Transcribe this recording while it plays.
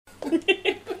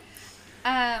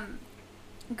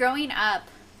Growing up,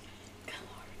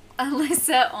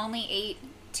 Alyssa only ate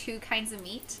 2 kinds of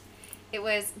meat. It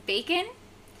was bacon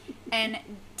and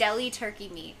deli turkey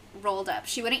meat rolled up.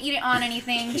 She wouldn't eat it on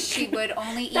anything. She would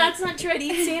only eat... That's not true. I'd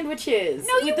eat sandwiches.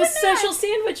 No, you with would the special not.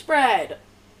 sandwich bread.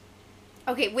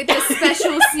 Okay, with the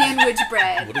special sandwich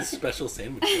bread. What is special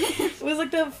sandwich bread? It was like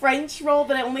the French roll,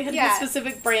 but it only had Yeah. the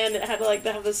specific brand. It had to like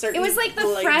have the certain It was like the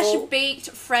label. fresh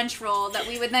baked French roll that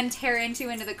we would then tear into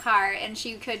the car, and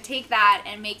she could take that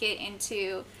and make it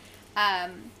into a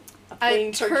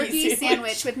plain turkey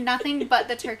sandwich with nothing but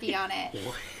the turkey on it.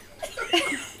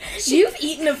 You've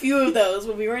eaten a few of those.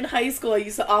 When we were in high school, I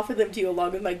used to offer them to you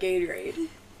along with my Gatorade.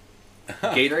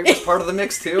 Gatorade was part of the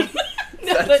mix too?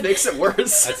 No, That but makes it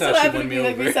worse. That's so how what she happened won to me be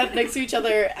like over. we sat next to each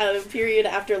other at a period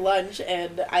after lunch,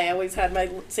 and I always had my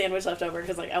sandwich left over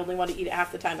because like I only wanted to eat it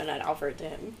half the time, and I'd offer it to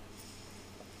him.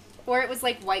 Or it was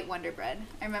like white Wonder Bread.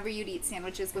 I remember you'd eat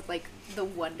sandwiches with like the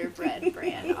Wonder Bread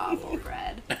brand awful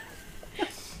bread.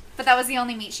 But that was the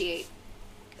only meat she ate.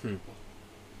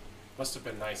 Must have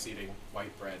been nice eating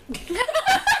white bread.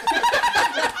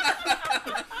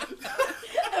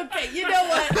 Okay, you know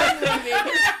what? I'm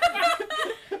leaving.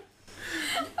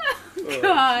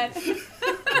 God.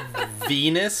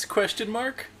 Venus? Question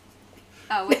mark?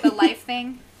 Oh, with the life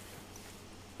thing?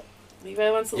 Levi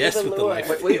wants to Yes, live a with the lure.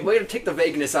 life. Way to take the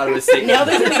vagueness out of this thing. Now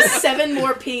there's going to be 7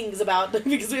 more pings about,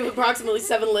 because we have approximately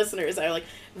 7 listeners that are like,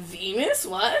 Venus?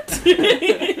 What?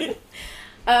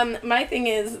 My thing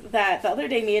is that the other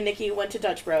day me and Nikki went to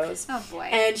Dutch Bros. Oh boy.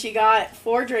 And she got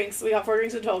 4 drinks. We got 4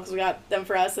 drinks in total because we got them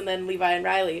for us and then Levi and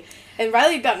Riley. And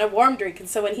Riley had gotten a warm drink, and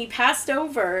so when he passed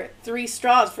over 3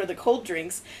 straws for the cold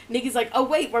drinks, Nikki's like, oh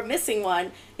wait, we're missing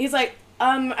one. He's like,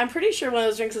 I'm pretty sure one of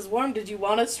those drinks is warm. Did you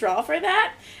want a straw for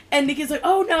that? And Nikki's like,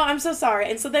 oh no, I'm so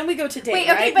sorry. And so then we go to date, Wait,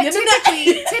 okay, right? but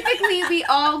typically we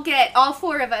all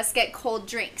 4 of us get cold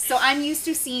drinks. So I'm used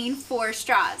to seeing 4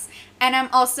 straws. And I'm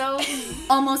also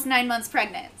almost 9 months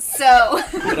pregnant. So.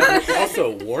 But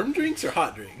also warm drinks or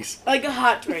hot drinks? Like a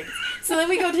hot drink. So then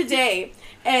we go to Day,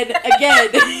 and again,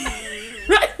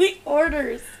 Riley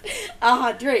orders a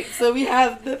hot drink. So we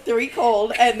have the 3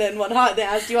 cold and then 1 hot. They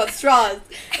ask, do you want straws?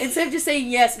 Instead of just saying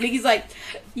yes, Nikki's like,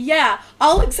 yeah,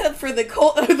 I'll accept for the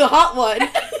cold, the hot one.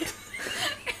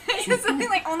 Something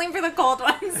like only for the cold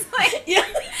ones. Like, Yeah.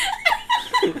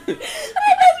 And then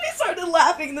we started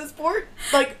laughing. This poor,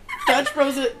 like, Dutch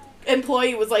Bros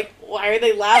employee was like, why are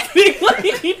they laughing? Like,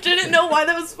 he didn't know why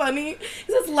that was funny. Because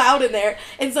it's loud in there.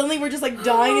 And suddenly we're just, like,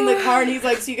 dying in the car, and he's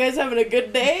like, so you guys having a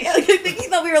good day? Like, I think he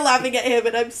thought we were laughing at him,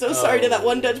 and I'm so sorry to that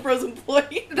one Dutch Bros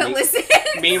employee. that listens.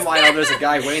 Meanwhile, there's a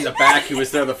guy way in the back who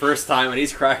was there the first time, and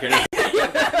he's cracking up. It's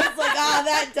like,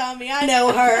 that dummy, I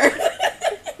know her.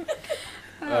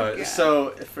 God. So,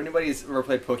 if anybody's ever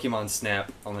played Pokemon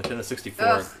Snap on Nintendo 64,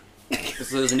 Ugh.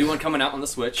 so there's a new one coming out on the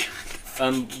Switch.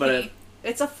 But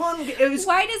it's a fun. It was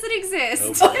Why does it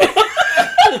exist?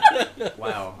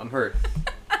 wow. I'm hurt.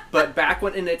 But back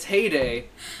when in its heyday,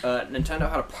 Nintendo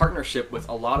had a partnership with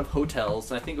a lot of hotels,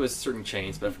 and I think it was certain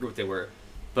chains, but I forget what they were.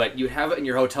 But you'd have it in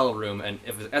your hotel room, and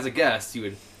if as a guest, you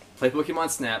would play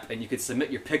Pokemon Snap, and you could submit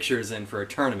your pictures in for a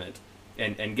tournament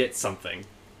and get something.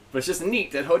 But it's just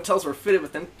neat that hotels were fitted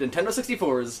with Nintendo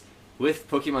 64s with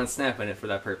Pokemon Snap in it for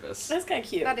that purpose. That's kind of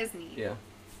cute. That is neat. Yeah.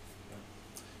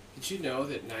 Did you know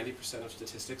that 90% of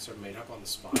statistics are made up on the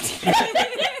spot?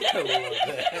 I love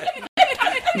that.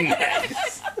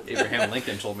 Nice. Abraham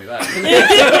Lincoln told me that.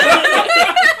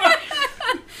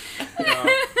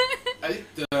 I think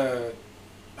the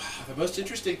most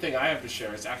interesting thing I have to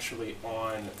share is actually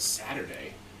on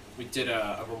Saturday. We did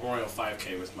a memorial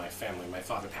 5K with my family. My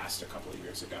father passed a couple of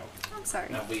years ago. I'm sorry.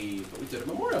 But we did a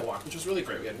memorial walk, which was really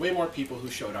great. We had way more people who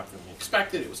showed up than we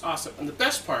expected. It was awesome. And the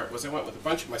best part was I went with a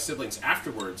bunch of my siblings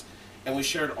afterwards, and we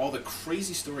shared all the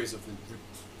crazy stories of the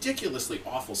ridiculously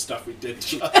awful stuff we did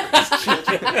to others.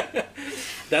 Children.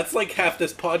 That's like half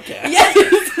this podcast.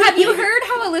 Yes. Have you heard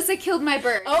how Alyssa killed my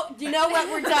bird? Oh, you know what?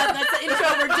 We're done. That's the intro.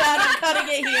 We're done. We're cutting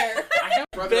it here. I have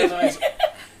brother and I's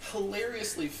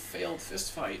hilariously failed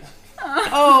fist fight.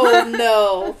 Oh,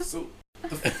 no. So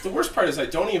the worst part is I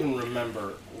don't even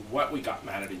remember what we got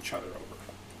mad at each other over.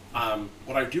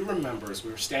 What I do remember is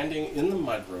we were standing in the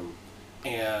mudroom,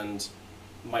 and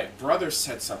my brother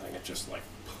said something that just like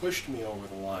pushed me over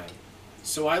the line.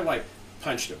 So I like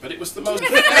punched him, but it was the most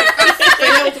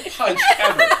failed punch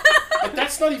ever. But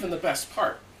that's not even the best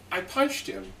part. I punched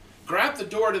him, grabbed the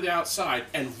door to the outside,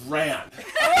 and ran.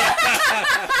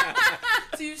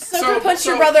 So you sucker punch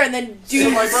your brother and then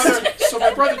do. So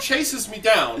my brother chases me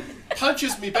down,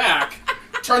 punches me back,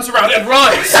 turns around and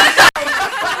runs.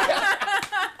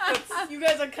 You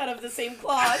guys are cut of the same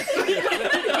cloth.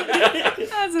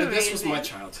 That's amazing. And this was my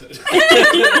childhood.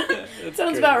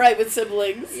 Sounds about right with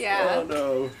siblings. Yeah. Oh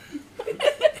no.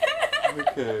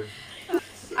 Okay. All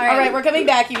Alright, we're coming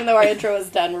back even though our intro is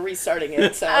done. We're restarting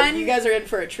it. So Un- you guys are in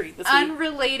for a treat this week.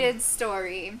 Unrelated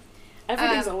story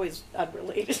Everything's always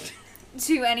unrelated.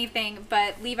 to anything,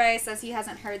 but Levi says he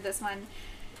hasn't heard this one.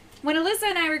 When Alyssa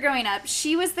and I were growing up,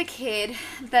 she was the kid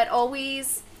that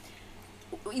always...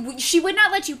 She would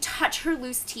not let you touch her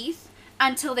loose teeth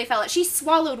until they fell out. She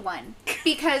swallowed one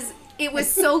because it was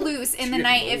so loose in the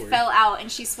night it fell out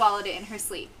and she swallowed it in her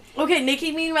sleep. Okay,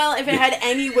 Nikki, meanwhile, if it had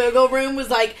any wiggle room, was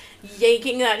like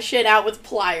yanking that shit out with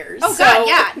pliers. Oh, God,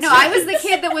 yeah. No, I was the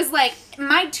kid that was like,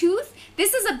 my tooth?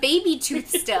 This is a baby tooth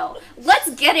still. Let's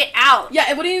get it out.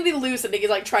 Yeah, it wouldn't even be loose and Nikki's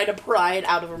like trying to pry it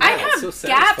out of her mouth. I have so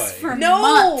gaps satisfying. for No!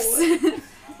 months.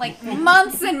 Like,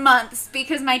 months and months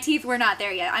because my teeth were not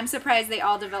there yet. I'm surprised they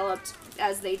all developed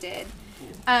as they did.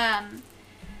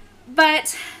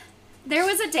 But there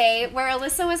was a day where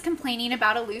Alyssa was complaining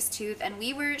about a loose tooth, and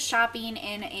we were shopping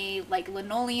in a, like,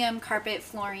 linoleum carpet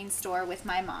flooring store with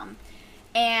my mom.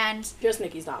 And... Just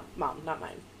Nikki's mom, not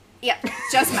mine. Yeah,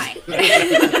 just mine.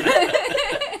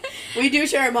 We do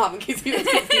share a mom in case you was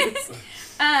confused.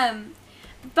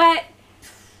 But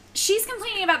she's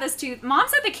complaining about this tooth.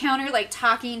 Mom's at the counter, like,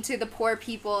 talking to the poor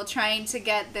people, trying to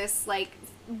get this, like,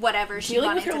 whatever she Dealing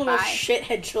wanted with her to little buy.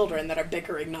 shithead children that are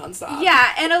bickering nonstop.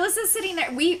 Yeah, and Alyssa's sitting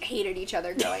there. We hated each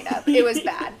other growing up. It was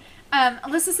bad.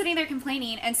 Alyssa's sitting there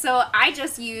complaining, and so I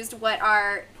just used what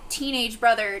our teenage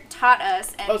brother taught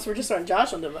us. And, Oh, so we're just throwing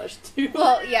Josh on the bush, too.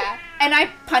 well, yeah. And I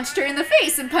punched her in the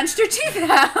face and punched her tooth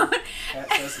out. That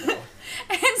says no.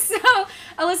 And so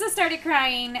Alyssa started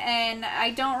crying, and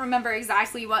I don't remember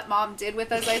exactly what Mom did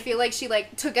with us. I feel like she,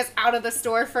 like, took us out of the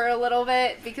store for a little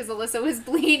bit because Alyssa was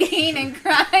bleeding and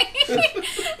crying.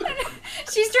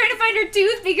 She's trying to find her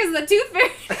tooth because the tooth fairy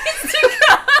needs to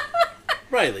come.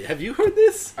 Riley, have you heard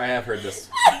this? I have heard this.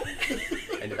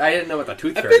 I didn't know what the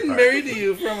tooth I've fairy been part. married to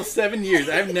you for almost 7 years.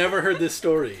 I've never heard this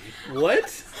story.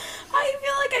 What? I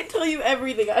feel like I tell you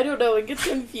everything. I don't know. It gets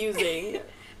confusing.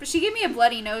 But she gave me a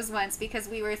bloody nose once because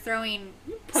we were throwing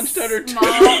Punched out her small,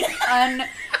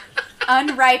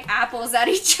 unripe apples at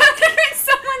each other in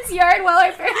someone's yard while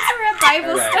our parents were at Bible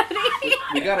All right. study.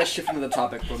 We gotta shift into the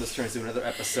topic before this turns into another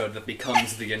episode that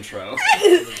becomes the intro.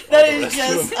 That is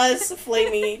just us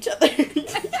flaming each other.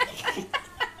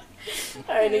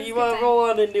 Alright, you want to roll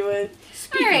on into it.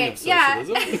 Speaking Alright, of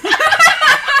socialism,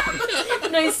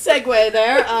 Nice segue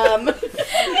there.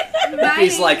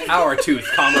 He's like our tooth,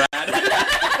 comrade.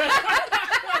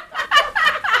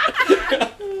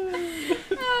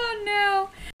 Oh no.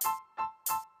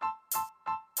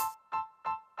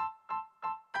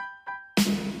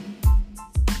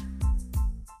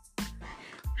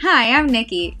 Hi, I'm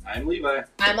Nikki, I'm Levi.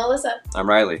 I'm Alyssa. I'm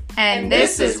Riley. and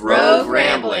this is Rogue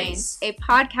Ramblings, a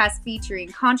podcast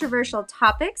featuring controversial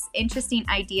topics, interesting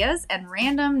ideas, and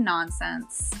random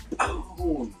nonsense.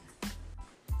 boom.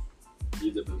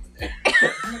 Leave the boom in there.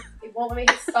 It won't let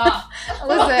me stop.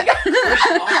 Listen.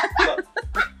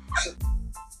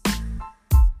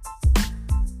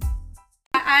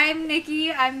 I'm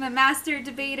Nikki. I'm the master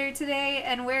debater today,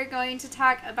 and we're going to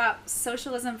talk about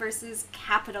socialism versus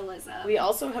capitalism. We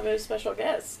also have a special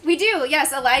guest. We do,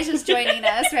 yes. Elijah's joining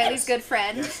us, Riley's good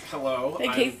friend. Yes, hello.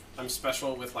 In case- I'm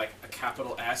special with like a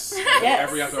capital S. Yes.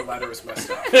 Every other letter is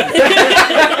messed up.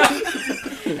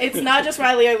 It's not just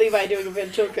Riley or Levi doing a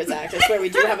ventriloquist act. I swear we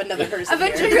do have another person A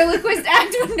ventriloquist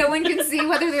act when no one can see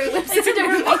whether their lips It's a are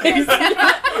different moving. voice.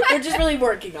 They're just really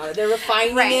working on it. They're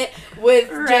refining Right. it with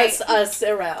Right. just us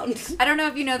around. I don't know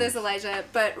if you know this, Elijah,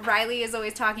 but Riley is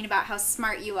always talking about how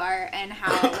smart you are and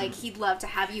how like he'd love to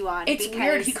have you on. It's because...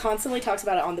 weird. He constantly talks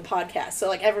about it on the podcast, so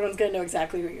like everyone's gonna know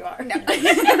exactly who you are. No.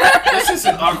 This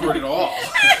isn't awkward at all.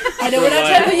 I know we're not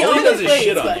trying to put you All on he the does is place,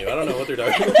 shit on but you. I don't know what they're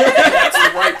talking about.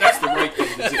 That's the right thing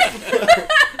to do.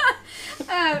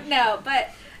 No,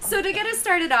 but so to get us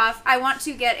started off, I want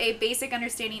to get a basic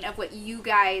understanding of what you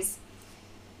guys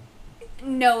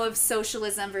know of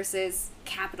socialism versus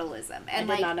capitalism, I and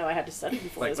did like, not know I had to study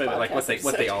before Like, this podcast. like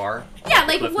what they are. yeah,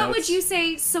 like Cliff what notes. would you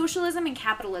say socialism and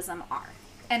capitalism are,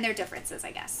 and their differences,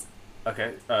 I guess.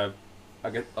 Okay, I'll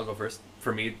go first.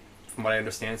 For me, from what I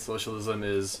understand, socialism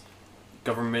is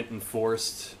government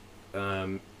enforced.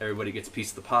 Everybody gets a piece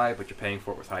of the pie, but you're paying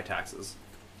for it with high taxes.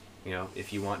 You know,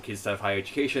 if you want kids to have high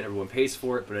education, everyone pays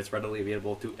for it, but it's readily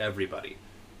available to everybody.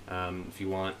 If you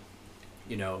want,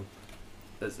 you know,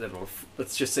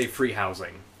 let's just say free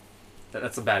housing.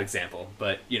 That's a bad example,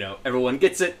 but you know, everyone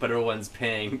gets it, but everyone's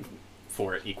paying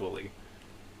for it equally,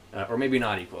 or maybe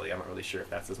not equally. I'm not really sure if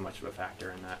that's as much of a factor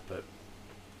in that, but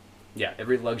Yeah,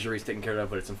 every luxury is taken care of,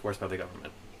 but it's enforced by the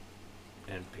government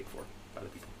and paid for by the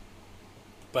people.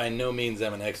 By no means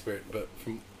I'm an expert, but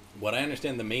from what I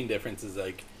understand, the main difference is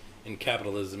like in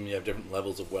capitalism, you have different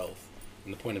levels of wealth,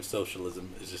 and the point of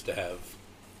socialism is just to have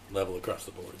level across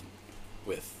the board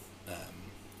with,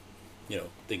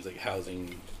 things like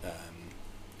housing,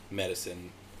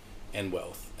 medicine, and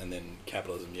wealth. And then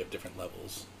capitalism, you have different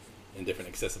levels and different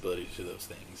accessibility to those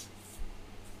things.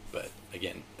 But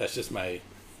again, that's just my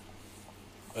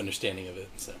understanding of it.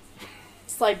 So.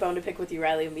 Slight bone to pick with you,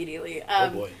 Riley, immediately. Oh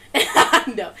boy.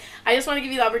 No. I just want to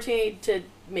give you the opportunity to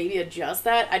maybe adjust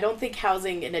that. I don't think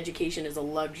housing and education is a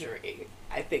luxury.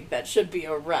 I think that should be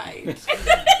a right.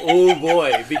 Oh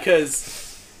boy,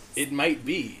 because it might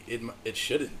be. It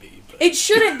shouldn't be. But. It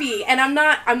shouldn't be, and I'm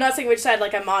not saying which side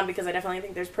like I'm on, because I definitely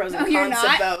think there's pros and you're cons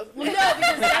not? to both. Well, no,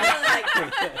 because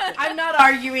definitely, I'm not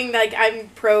arguing like I'm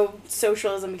pro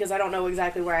socialism because I don't know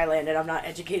exactly where I landed. I'm not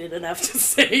educated enough to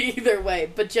say either way,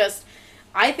 but just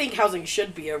I think housing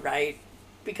should be a right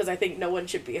because I think no one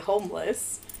should be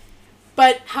homeless.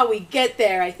 But how we get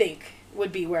there, I think,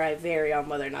 would be where I vary on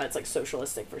whether or not it's like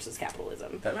socialistic versus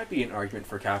capitalism. That might be an argument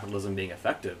for capitalism being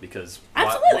effective because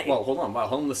Absolutely. Well, hold on. While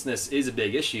homelessness is a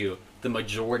big issue, the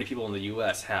majority of people in the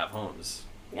U.S. have homes.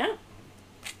 Yeah.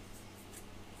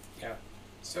 Yeah.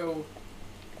 So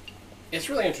it's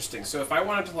really interesting. So if I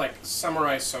wanted to like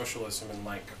summarize socialism in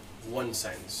like one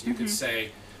sentence, you could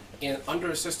say, under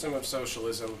a system of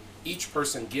socialism, each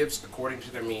person gives according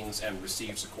to their means and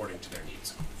receives according to their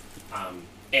needs.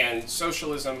 And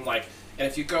socialism, and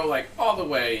if you go like all the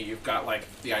way, you've got like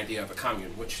the idea of a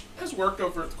commune, which has worked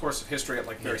over the course of history at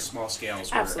like very small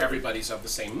scales, where Absolutely. everybody's of the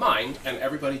same mind and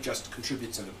everybody just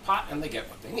contributes into the pot and they get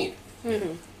what they need.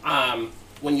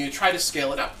 When you try to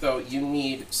scale it up, though, you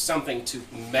need something to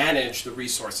manage the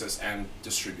resources and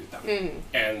distribute them.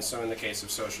 And so in the case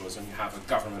of socialism, you have a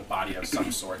government body of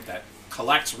some sort that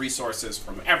collects resources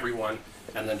from everyone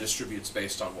and then distributes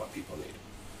based on what people need.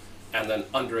 And then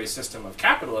under a system of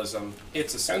capitalism,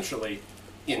 it's essentially,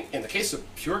 in the case of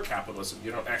pure capitalism,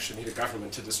 you don't actually need a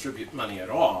government to distribute money at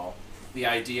all. The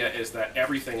idea is that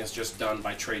everything is just done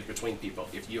by trade between people.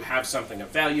 If you have something of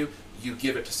value, you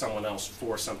give it to someone else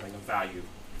for something of value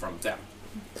from them.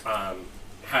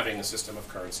 Having a system of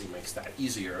currency makes that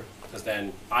easier, because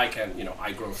then I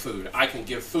grow food. I can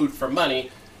give food for money,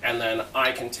 and then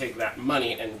I can take that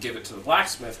money and give it to the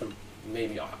blacksmith, who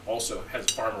maybe also has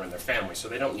a farmer in their family, so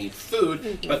they don't need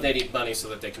food, but they need money so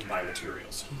that they can buy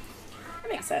materials.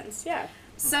 That makes sense, yeah.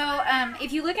 So,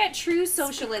 if you look at true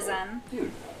socialism,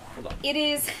 Dude, hold on. it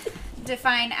is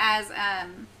defined as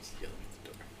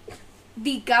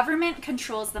the government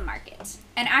controls the market.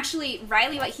 And actually,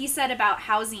 Riley, what he said about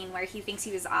housing, where he thinks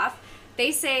he was off,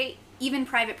 they say even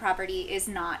private property is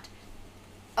not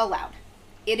allowed.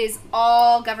 It is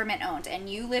all government owned, and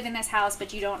you live in this house,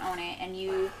 but you don't own it, and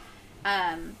you,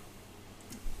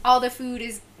 all the food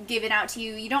is given out to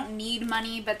you. You don't need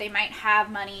money, but they might have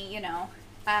money,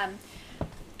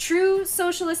 True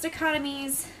socialist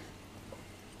economies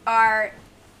are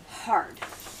hard.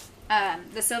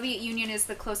 The Soviet Union is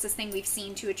the closest thing we've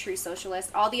seen to a true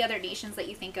socialist. All the other nations that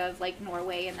you think of, like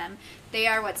Norway and them, they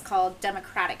are what's called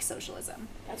democratic socialism.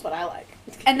 That's what I like.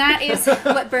 And that is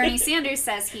what Bernie Sanders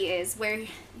says he is, where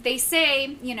they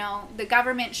say, the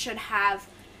government should have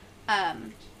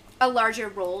a larger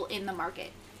role in the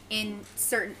market in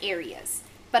certain areas.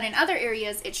 But in other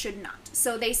areas, it should not.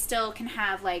 So they still can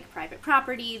have, private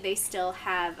property. They still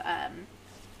have,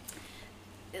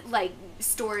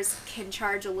 stores can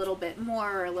charge a little bit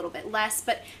more or a little bit less.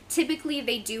 But typically,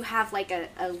 they do have,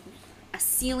 a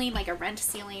ceiling, like a rent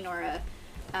ceiling or a,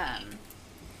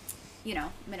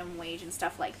 minimum wage and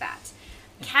stuff like that.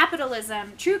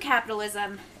 Capitalism, true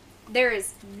capitalism, there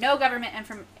is no government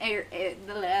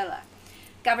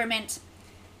government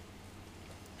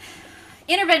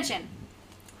intervention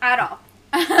at all.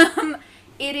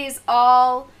 It is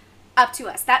all up to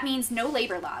us. That means no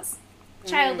labor laws.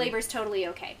 Child labor is totally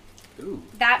okay. Ooh.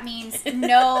 That means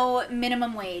no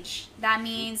minimum wage. That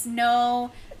means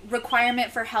no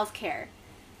requirement for health care.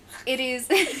 It is...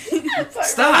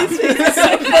 Stop!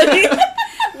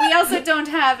 We also don't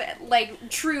have,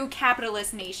 true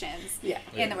capitalist nations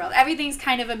in the world. Everything's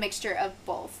kind of a mixture of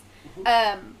both.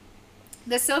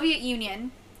 The Soviet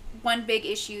Union, one big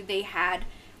issue they had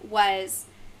was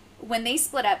when they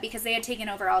split up, because they had taken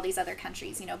over all these other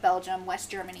countries, Belgium,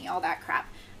 West Germany, all that crap.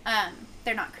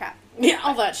 They're not crap. Yeah,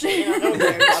 all that shit. I don't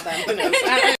care about that. Who knows?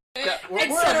 We're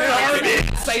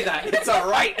American. Say that. It's all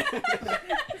right.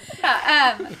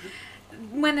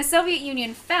 When the Soviet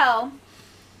Union fell,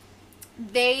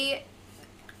 they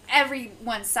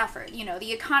everyone suffered. You know,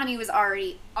 the economy was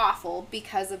already awful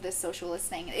because of this socialist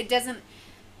thing. It doesn't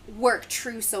work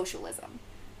true socialism.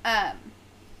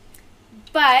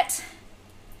 But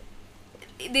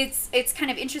it's kind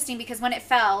of interesting because when it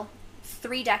fell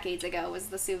 3 decades ago was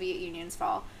the Soviet Union's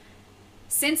fall.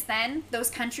 Since then, those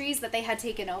countries that they had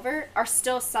taken over are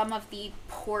still some of the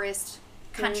poorest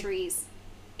countries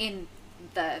in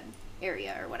the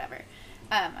area or whatever.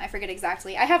 I forget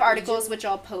exactly. I have articles which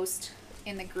I'll post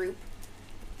in the group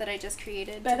that I just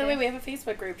created. By the way, we have a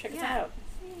Facebook group. Check us out.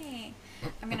 Yay.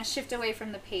 I'm going to shift away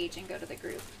from the page and go to the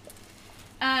group.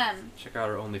 Check out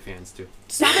our OnlyFans too.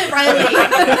 Stop it, Riley!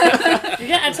 You're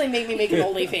gonna actually make me make an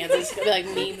OnlyFans. It's gonna be like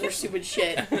memes or stupid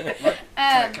shit.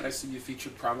 Can I see you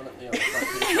featured prominently on the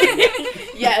front page?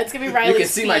 Yeah, it's gonna be Riley's You can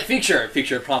see my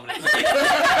feature prominently.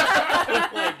 Oh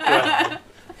my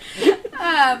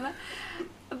God.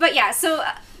 But yeah, so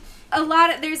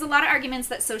there's a lot of arguments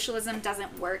that socialism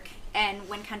doesn't work, and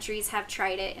when countries have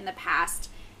tried it in the past,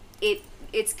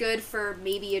 it's good for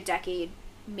maybe a decade,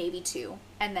 maybe 2,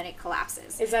 and then it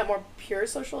collapses. Is that more pure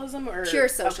socialism or pure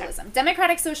socialism? Okay.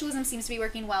 Democratic socialism seems to be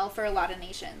working well for a lot of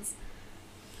nations.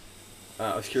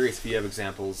 I was curious if you have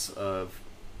examples of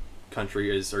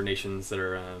countries or nations that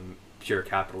are pure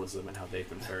capitalism and how they've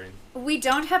been faring. We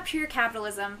don't have pure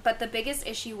capitalism, but the biggest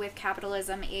issue with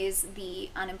capitalism is the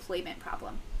unemployment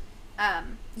problem.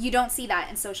 You don't see that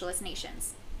in socialist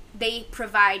nations. They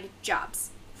provide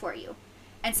jobs for you.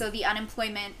 And so the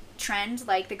unemployment trend,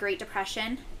 like the Great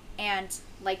Depression and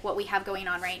like what we have going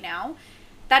on right now,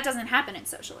 that doesn't happen in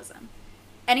socialism.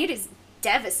 And it is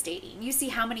devastating. You see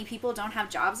how many people don't have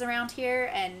jobs around here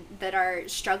and that are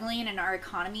struggling, and our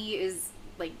economy is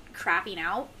like crapping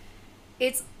out.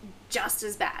 It's just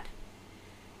as bad.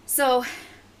 So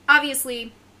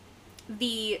obviously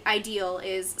the ideal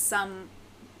is some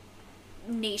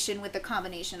nation with a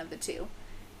combination of the two,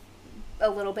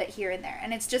 a little bit here and there,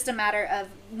 and it's just a matter of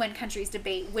when countries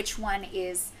debate which one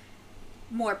is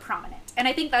more prominent. And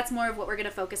I think that's more of what we're going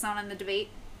to focus on in the debate.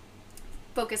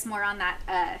 Focus more on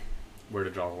that where to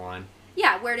draw the line.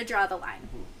 Yeah, where to draw the line.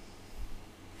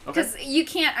 Because you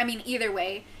can't, I mean, either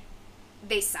way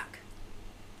they suck.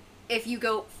 If you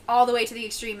go all the way to the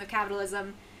extreme of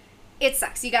capitalism, it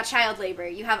sucks. You got child labor,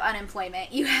 you have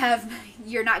unemployment,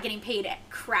 you're not getting paid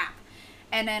crap.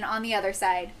 And then on the other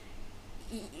side,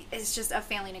 it's just a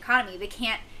failing economy.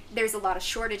 There's a lot of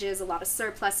shortages, a lot of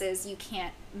surpluses. You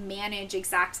can't manage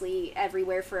exactly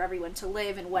everywhere for everyone to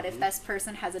live. And what if this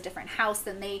person has a different house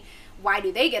than why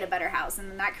do they get a better house?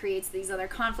 And then that creates these other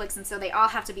conflicts. And so they all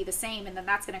have to be the same. And then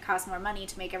that's going to cost more money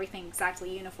to make everything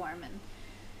exactly uniform.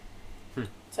 And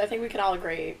So I think we can all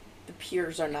agree the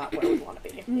peers are not where we want to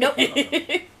be. Nope.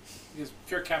 Because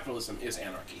pure capitalism is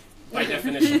anarchy, by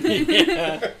definition.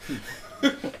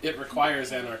 It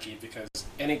requires anarchy because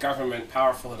any government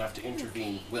powerful enough to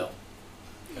intervene will.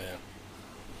 Yeah.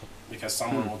 Because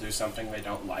someone will do something they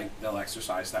don't like, they'll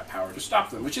exercise that power to stop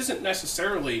them, which isn't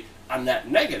necessarily a net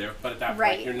negative, but at that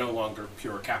point you're no longer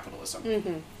pure capitalism.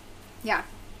 Mm-hmm. Yeah.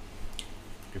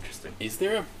 Interesting. Is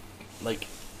there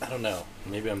I don't know,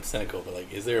 maybe I'm cynical, but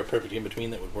is there a perfect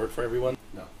in-between that would work for everyone?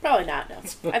 No. Probably not, no.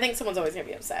 I think someone's always going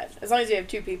to be upset. As long as you have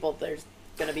 2 people, there's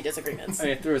going to be disagreements. I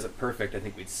mean, if there was a perfect, I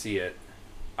think we'd see it.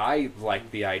 I like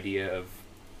the idea of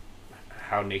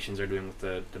how nations are doing with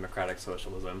the democratic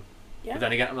socialism. Yeah. But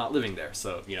then again, I'm not living there,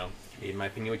 so, maybe my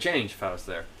opinion would change if I was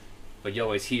there. But you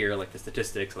always hear, the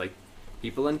statistics,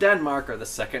 people in Denmark are the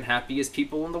second happiest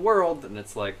people in the world, and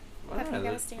it's like, well, I don't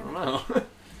know.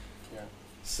 Yeah.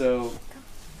 So,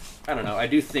 I don't know. I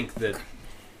do think that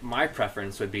my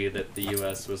preference would be that the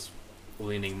U.S. was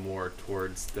leaning more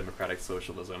towards democratic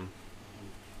socialism.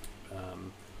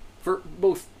 For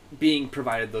both being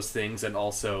provided those things, and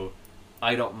also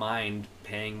I don't mind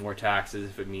paying more taxes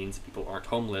if it means people aren't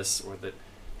homeless, or that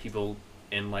people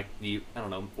in the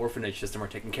orphanage system are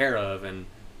taken care of, and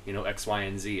X, Y,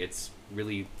 and Z. It's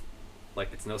really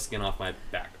it's no skin off my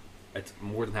back. I'm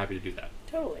more than happy to do that.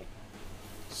 Totally.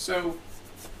 So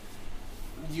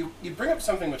you bring up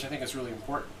something which I think is really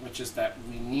important, which is that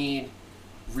we need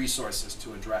resources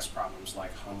to address problems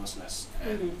like homelessness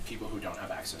and people who don't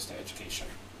have access to education.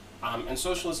 And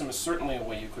socialism is certainly a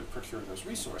way you could procure those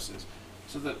resources.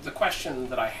 So the question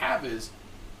that I have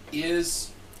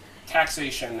is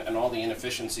taxation and all the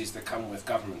inefficiencies that come with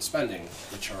government spending,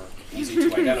 which are easy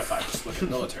to identify, just look at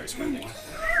military spending,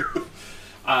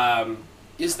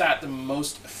 is that the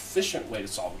most efficient way to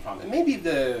solve the problem? It may be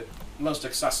the most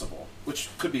accessible, which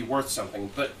could be worth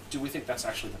something, but do we think that's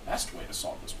actually the best way to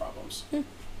solve those problems?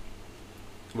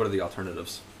 What are the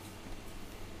alternatives?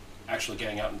 Actually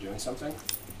getting out and doing something.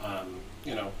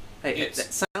 Hey,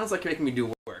 that sounds like you're making me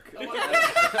do work.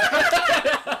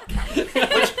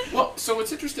 Well, so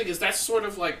what's interesting is that's sort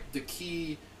of like the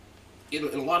key in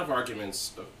a lot of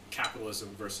arguments of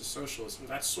capitalism versus socialism.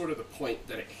 That's sort of the point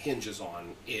that it hinges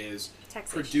on is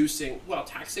Taxation. producing, well,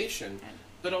 taxation,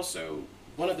 but also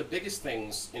one of the biggest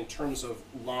things in terms of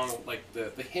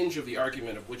the hinge of the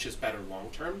argument of which is better long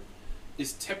term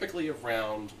is typically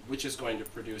around which is going to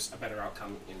produce a better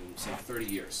outcome in, say, 30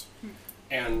 years.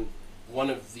 And one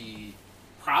of the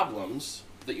problems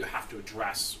that you have to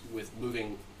address with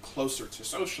moving closer to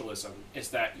socialism is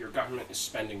that your government is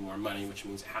spending more money, which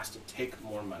means it has to take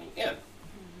more money in.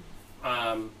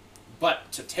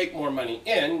 But to take more money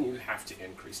in, you have to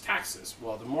increase taxes.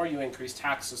 Well, the more you increase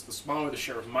taxes, the smaller the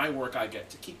share of my work I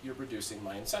get to keep you reducing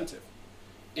my incentive.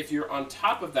 If you're on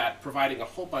top of that providing a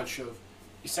whole bunch of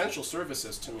essential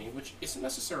services to me, which isn't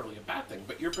necessarily a bad thing,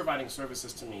 but you're providing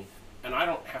services to me and I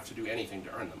don't have to do anything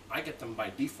to earn them. I get them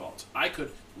by default. I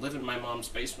could live in my mom's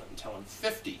basement until I'm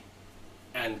 50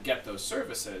 and get those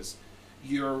services.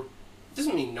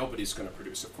 Doesn't mean nobody's going to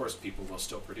produce. Of course, people will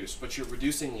still produce, but you're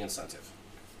reducing the incentive.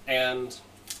 And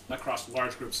across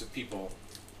large groups of people,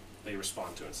 they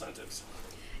respond to incentives.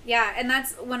 Yeah, and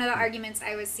that's one of the arguments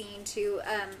I was seeing too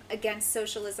against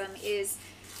socialism is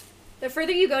the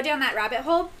further you go down that rabbit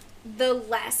hole, the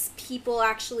less people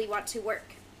actually want to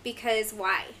work. Because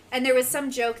why? And there was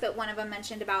some joke that one of them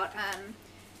mentioned about,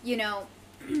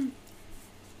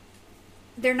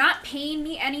 they're not paying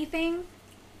me anything,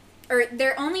 or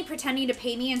they're only pretending to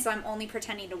pay me, and so I'm only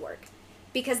pretending to work.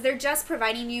 Because they're just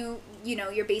providing you,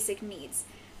 your basic needs.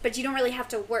 But you don't really have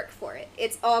to work for it.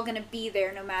 It's all going to be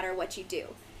there no matter what you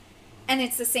do. And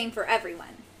it's the same for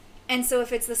everyone. And so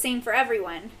if it's the same for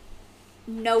everyone,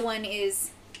 no one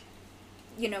is,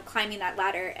 climbing that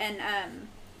ladder. And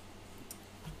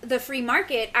the free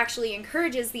market actually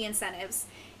encourages the incentives.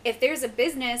 If there's a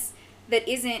business that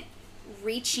isn't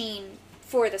reaching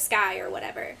for the sky or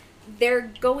whatever,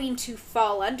 they're going to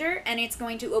fall under, and it's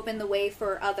going to open the way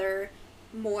for other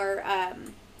more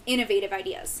innovative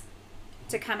ideas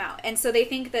to come out. And so they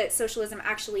think that socialism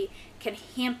actually can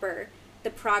hamper the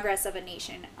progress of a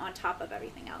nation on top of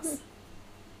everything else.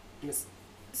 Yes.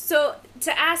 So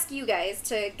to ask you guys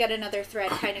to get another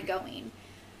thread kind of going,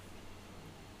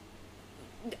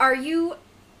 are you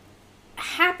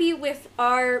happy with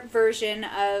our version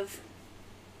of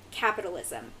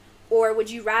capitalism? Or would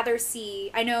you rather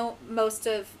see, I know most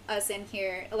of us in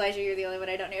here, Elijah, you're the only one,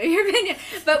 I don't know your opinion,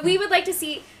 but we would like to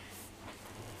see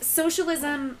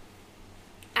socialism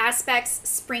aspects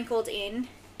sprinkled in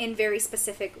very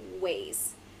specific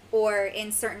ways or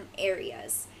in certain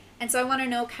areas. And so I want to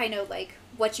know kind of like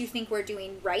what you think we're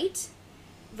doing right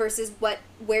versus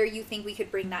where you think we could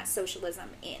bring that socialism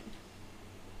in.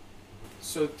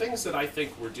 So things that I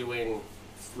think we're doing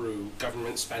through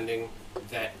government spending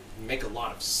that make a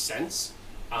lot of sense,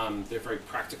 they're very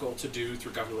practical to do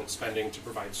through government spending to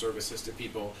provide services to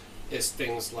people, is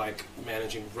things like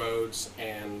managing roads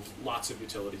and lots of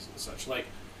utilities and such. Like,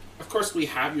 of course we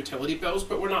have utility bills,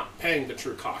 but we're not paying the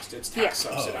true cost. It's tax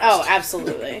subsidized. Oh,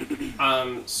 absolutely.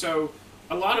 So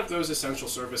a lot of those essential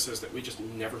services that we just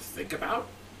never think about,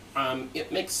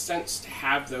 it makes sense to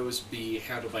have those be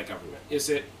handled by government. Is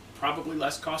it probably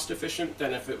less cost efficient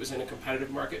than if it was in a competitive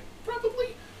market?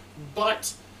 Probably.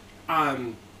 But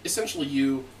essentially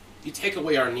you take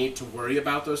away our need to worry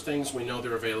about those things. We know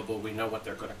they're available, we know what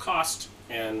they're going to cost,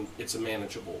 and it's a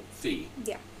manageable fee.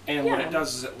 Yeah. And what it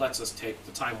does is it lets us take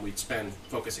the time we'd spend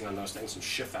focusing on those things and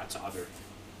shift that to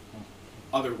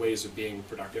other ways of being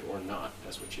productive or not,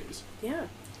 as we choose. Yeah.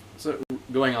 So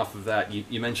going off of that,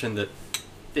 you mentioned that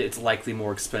it's likely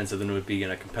more expensive than it would be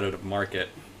in a competitive market,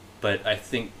 but I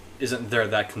think isn't there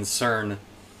that concern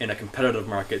in a competitive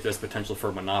market there's potential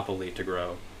for monopoly to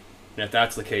grow? And if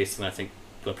that's the case, then I think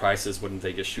the prices, wouldn't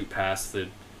they just shoot past the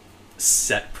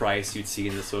set price you'd see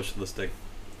in the socialistic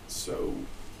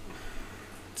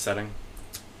setting?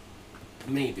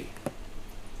 Maybe.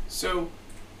 So,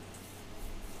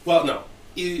 well, no.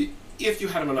 If you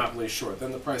had a monopoly, sure,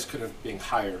 then the price could have been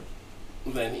higher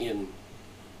than in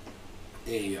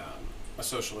a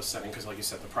socialist setting, because like you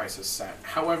said, the price is set.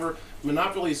 However,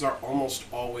 monopolies are almost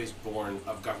always born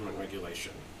of government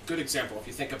regulation. Good example, if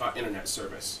you think about internet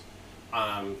service.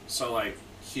 So like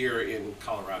here in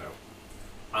Colorado,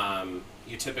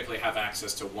 you typically have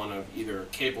access to one of either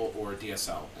cable or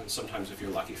DSL, and sometimes if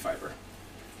you're lucky, fiber.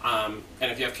 And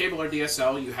if you have cable or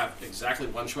DSL, you have exactly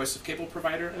one choice of cable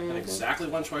provider and exactly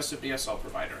one choice of DSL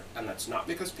provider. And that's not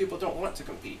because people don't want to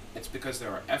compete. It's because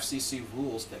there are FCC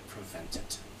rules that prevent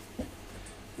it.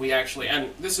 We actually,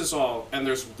 and this is all, and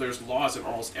there's laws in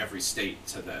almost every state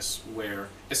to this, where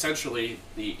essentially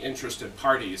the interested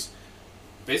parties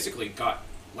basically got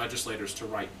legislators to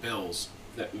write bills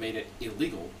that made it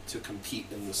illegal to compete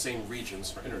in the same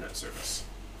regions for internet service,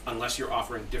 unless you're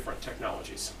offering different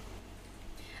technologies.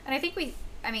 And I think we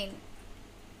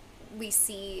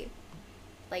see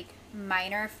like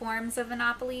minor forms of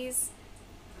monopolies,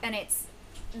 and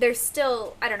there's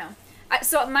still, I don't know.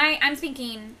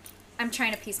 I'm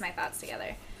trying to piece my thoughts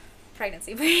together.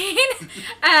 Pregnancy brain.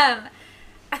 I'm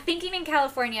thinking in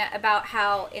California about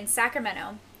how in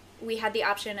Sacramento we had the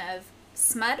option of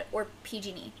SMUD or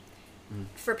PG&E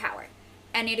for power.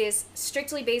 And it is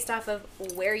strictly based off of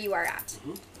where you are at.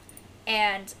 Mm-hmm.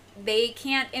 And they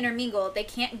can't intermingle. They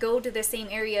can't go to the same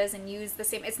areas and use the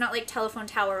same... It's not like telephone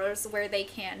towers where they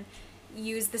can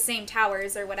use the same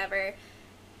towers or whatever.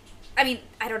 I mean,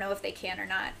 I don't know if they can or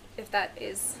not, if that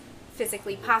is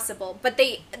physically possible. But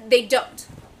they don't.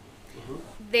 Mm-hmm.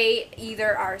 They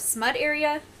either are SMUD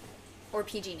area or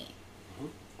PG&E. Mm-hmm.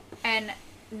 And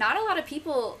not a lot of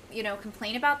people,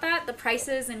 complain about that. The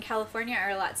prices in California are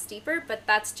a lot steeper, but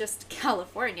that's just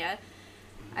California.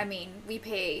 I mean, we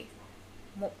pay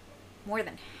more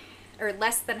than, or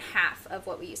less than half of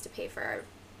what we used to pay for our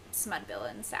SMUD bill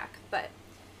in SAC, but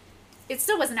it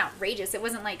still wasn't outrageous. It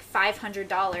wasn't like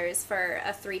 $500 for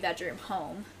a 3-bedroom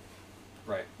home.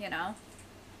 Right.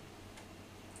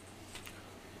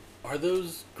 Are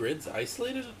those grids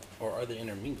isolated, or are they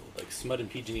intermingled? Like SMUD and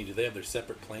PG&E, do they have their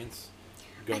separate plants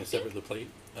going to separate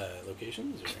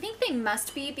locations? Or? I think they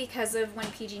must be, because of when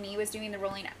PG&E was doing the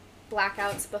rolling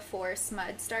blackouts before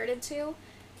SMUD started to.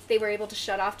 They were able to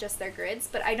shut off just their grids,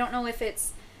 but I don't know if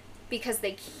it's because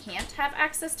they can't have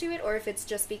access to it, or if it's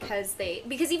just because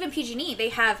even PG&E, they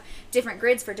have different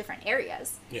grids for different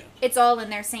areas. Yeah. It's all in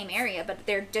their same area, but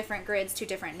they're different grids to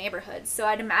different neighborhoods. So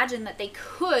I'd imagine that they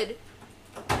could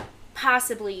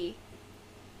possibly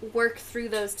work through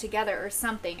those together or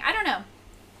something. I don't know.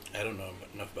 I don't know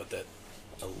enough about that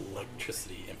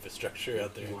electricity infrastructure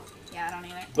out there. Yeah, I don't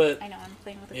either. But I know I'm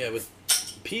playing with it. Yeah, with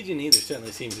PG&E, there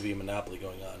certainly seems to be a monopoly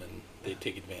going on, and they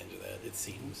take advantage of that, it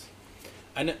seems.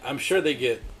 I'm sure they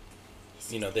get,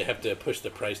 they have to push the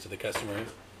price to the customer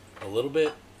a little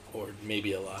bit, or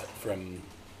maybe a lot, from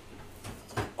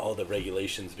all the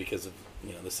regulations because of,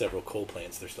 the several coal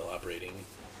plants they're still operating.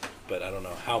 But I don't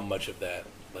know how much of that,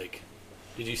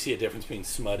 did you see a difference between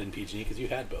SMUD and PG&E? Because you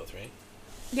had both, right?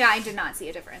 Yeah, I did not see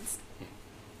a difference.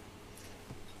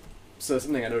 So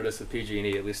something I noticed with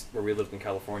PG&E, at least where we lived in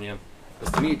California,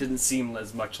 was to me it didn't seem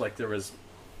as much like there was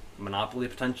monopoly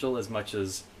potential as much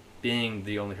as being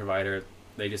the only provider.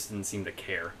 They just didn't seem to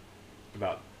care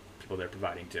about people they're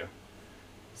providing to.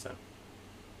 So,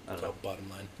 I don't know. Bottom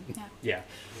line. Yeah.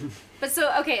 But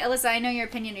so, okay, Alyssa, I know you're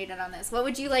opinionated on this. What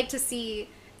would you like to see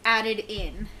added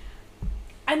in?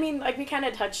 I mean, we kind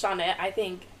of touched on it. I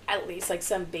think at least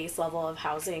some base level of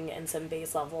housing and some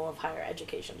base level of higher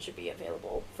education should be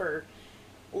available for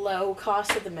low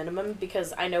cost at the minimum,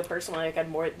 because I know personally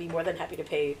I'd be more than happy to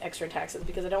pay extra taxes,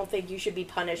 because I don't think you should be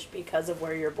punished because of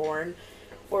where you're born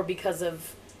or because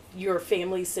of your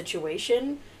family's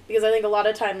situation, because I think a lot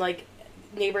of time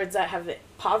neighborhoods that have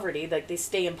poverty, they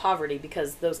stay in poverty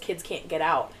because those kids can't get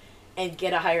out and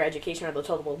get a higher education, or they're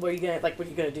told, well, what are you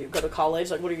gonna do, go to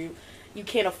college, you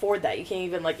can't afford that, you can't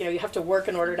even you have to work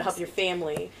in order to help your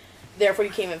family, therefore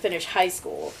you can't even finish high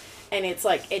school. And it's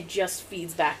it just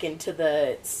feeds back into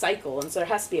the cycle. And so there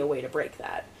has to be a way to break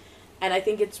that. And I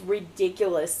think it's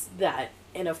ridiculous that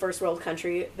in a first world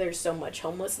country, there's so much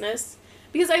homelessness.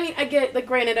 Because, I get,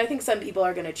 granted, I think some people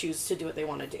are going to choose to do what they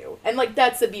want to do. And,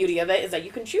 that's the beauty of it, is that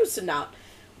you can choose to not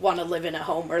want to live in a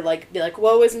home, or, be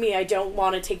woe is me, I don't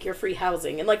want to take your free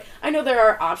housing. And, I know there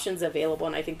are options available,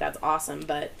 and I think that's awesome,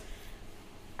 but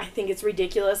I think it's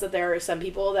ridiculous that there are some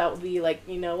people that will be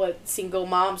a single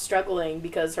mom struggling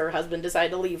because her husband decided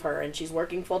to leave her and she's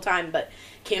working full time but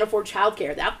can't afford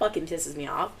childcare. That fucking pisses me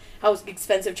off. How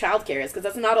expensive childcare is, because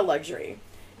that's not a luxury.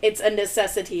 It's a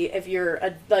necessity. If you're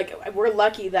we're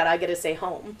lucky that I get to stay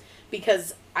home,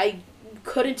 because I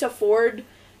couldn't afford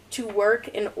to work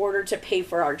in order to pay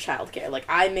for our childcare.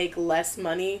 I make less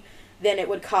money than it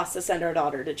would cost to send our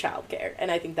daughter to childcare.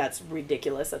 And I think that's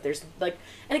ridiculous that there's and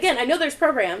again, I know there's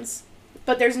programs,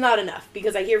 but there's not enough,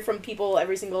 because I hear from people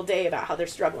every single day about how they're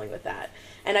struggling with that.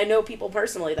 And I know people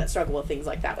personally that struggle with things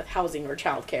like that, with housing or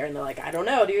childcare, and they're I don't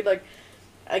know, dude,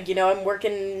 I'm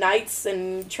working nights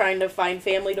and trying to find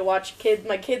family to watch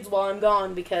my kids while I'm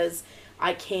gone because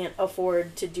I can't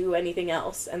afford to do anything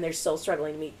else, and they're still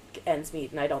struggling to meet ends meet,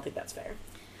 and I don't think that's fair.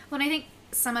 Well, I think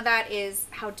some of that is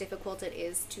how difficult it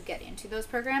is to get into those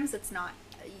programs. It's not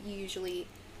usually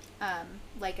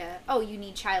you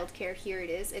need childcare, here it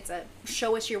is. It's a,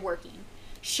 show us you're working.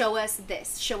 Show us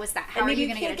this. Show us that. How are you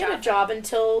going to get a job? You can't get a job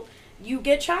until you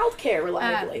get childcare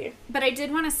reliably. But I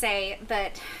did want to say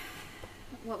that,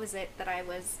 what was it that I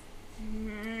was...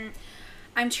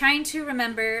 I'm trying to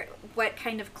remember what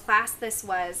kind of class this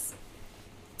was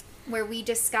where we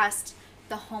discussed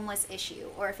the homeless issue,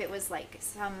 or if it was like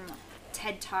some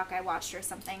TED Talk I watched or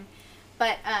something.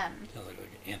 But Sounds like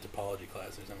an anthropology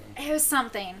class or something. it was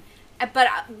something. But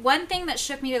one thing that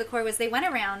shook me to the core was they went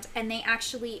around and they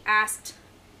actually asked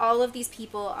all of these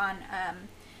people on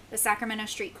the Sacramento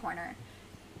street corner,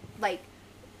 like,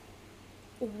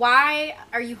 why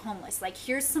are you homeless? Like,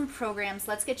 here's some programs,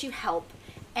 let's get you help.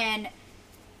 And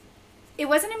it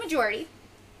wasn't a majority,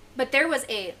 but there was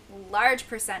a large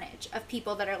percentage of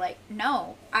people that are like,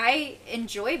 no, I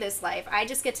enjoy this life. I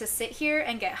just get to sit here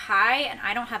and get high, and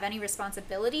I don't have any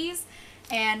responsibilities,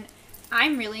 and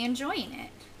I'm really enjoying it.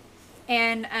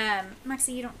 And,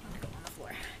 Moxie, you don't want to go on the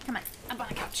floor. Come on, up on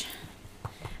the couch.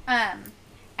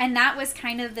 And that was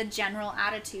kind of the general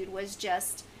attitude, was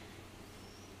just,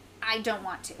 I don't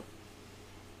want to.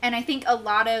 And I think a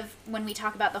lot of, when we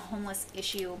talk about the homeless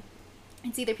issue,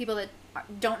 it's either people that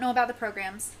don't know about the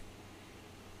programs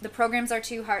are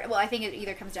too hard. Well, I think it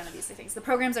either comes down to these two things. The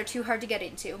programs are too hard to get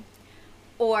into,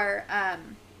 or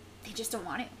they just don't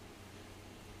want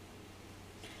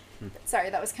to. Sorry,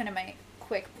 that was kind of my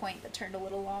quick point that turned a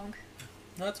little long.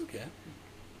 No, that's okay.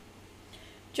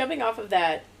 Jumping off of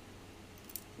that,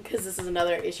 because this is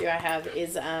another issue I have,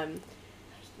 is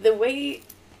the way,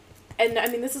 and I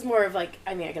mean, this is more of like,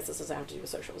 I mean, I guess this doesn't have to do with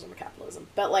socialism or capitalism,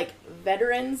 but like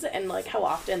veterans and like how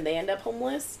often they end up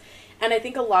homeless. And I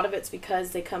think a lot of it's because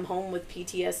they come home with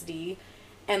PTSD,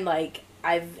 and like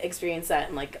I've experienced that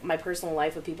in like my personal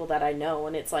life with people that I know,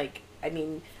 and it's like, I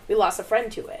mean, we lost a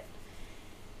friend to it.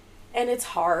 And it's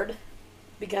hard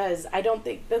because I don't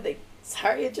think that they,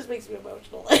 sorry, it just makes me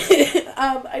emotional.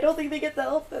 I don't think they get the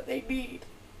help that they need.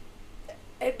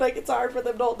 And like, it's hard for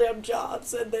them to hold down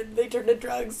jobs, and then they turn to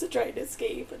drugs to try and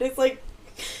escape. And it's like,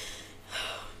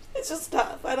 it's just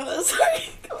tough. I don't know. Sorry.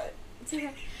 Go ahead. It's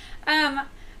okay.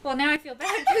 Well, now I feel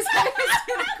bad because I was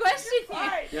going to question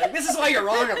you. You're like, this is why you're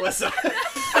wrong, Alyssa.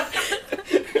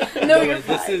 No, you're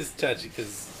This fine. is touchy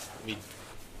because I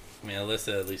mean,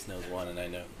 Alyssa at least knows one, and I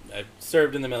know I've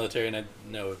served in the military, and I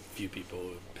know a few people who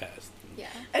have passed. Yeah.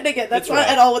 And again, that's It's not rough.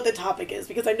 at all what the topic is,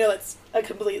 because I know it's a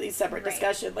completely separate Right.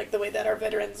 discussion, like the way that our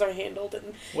veterans are handled,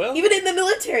 and Well, even in the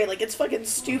military, like it's fucking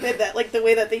stupid that like the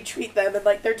way that they treat them, and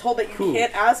like they're told that you Who?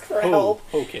 can't ask for help,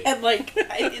 okay. and like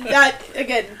that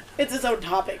again, it's its own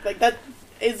topic. Like that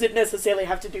isn't necessarily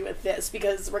have to do with this,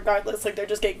 because regardless, like they're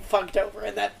just getting fucked over,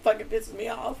 and that fucking pisses me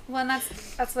off. Well, and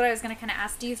that's what I was going to kind of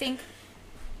ask. Do you think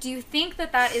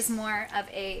that is more of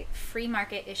a free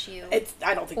market issue,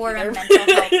 I don't think or either. a mental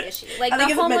health issue, like I think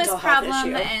the it's a homeless mental health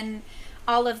problem issue. and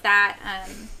all of that?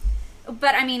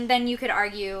 But I mean, then you could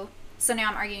argue. So now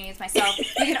I'm arguing with myself.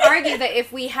 You could argue that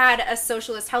if we had a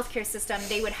socialist healthcare system,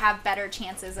 they would have better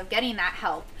chances of getting that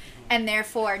help, and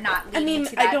therefore not leading mean,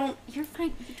 to that. I don't- You're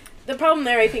fine. The problem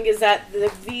there, I think, is that the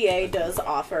VA does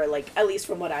offer, like, at least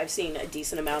from what I've seen, a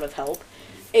decent amount of help.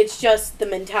 It's just the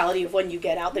mentality of when you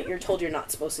get out that you're told you're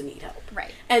not supposed to need help.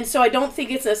 Right. And so I don't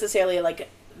think it's necessarily, like,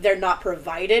 they're not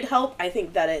provided help. I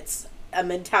think that it's a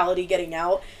mentality getting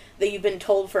out that you've been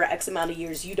told for X amount of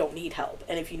years you don't need help.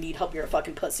 And if you need help, you're a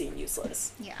fucking pussy and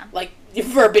useless. Yeah. Like,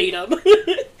 verbatim.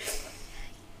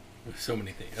 So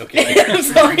many things. Okay. I'm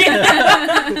sorry.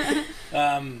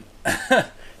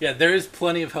 Yeah, there is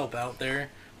plenty of help out there,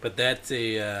 but that's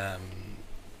a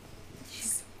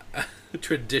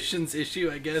traditions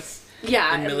issue, I guess.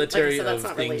 Yeah. In and military, like I said, that's of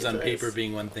not things related on to paper this.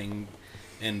 being one thing,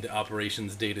 and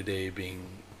operations day to day being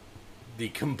the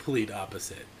complete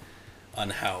opposite on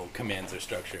how commands are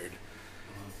structured.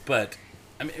 But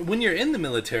I mean, when you're in the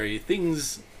military,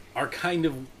 things are kind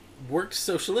of worked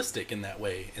socialistic in that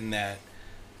way, in that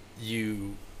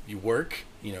you work,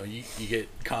 you get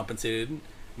compensated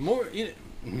more.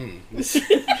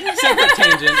 Separate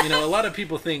tangent. A lot of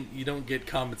people think you don't get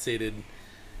compensated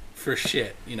for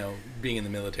shit, being in the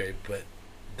military, but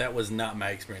that was not my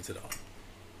experience at all.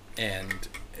 And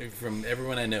from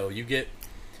everyone I know, you get,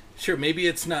 sure, maybe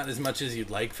it's not as much as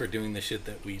you'd like for doing the shit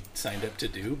that we signed up to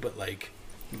do, but like,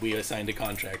 we assigned a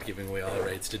contract giving away all the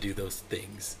rights to do those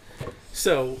things.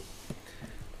 So,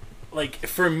 like,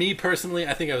 for me personally,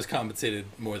 I think I was compensated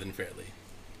more than fairly.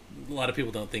 A lot of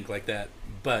people don't think like that,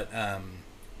 but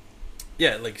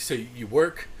yeah, like, so you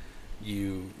work,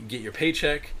 you get your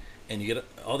paycheck, and you get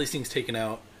all these things taken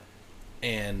out,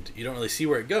 and you don't really see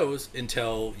where it goes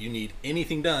until you need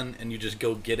anything done, and you just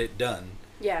go get it done,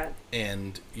 Yeah.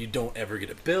 And you don't ever get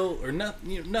a bill or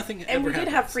nothing. And we did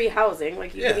have free housing.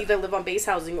 Like, you Yeah. could either live on base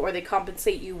housing or they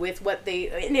compensate you with what they...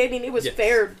 And I mean, it was Yes.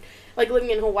 fair. Like, living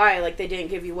in Hawaii, like, they didn't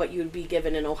give you what you would be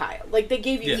given in Ohio. Like, they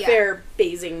gave you Yeah. fair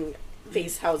base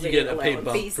housing. You get a paid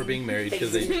allowance. bump for being married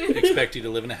because they expect you to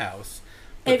live in a house.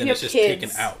 And But if then you it's have just kids-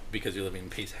 taken out because you're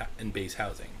living in base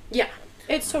housing. Yeah.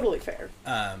 It's totally fair.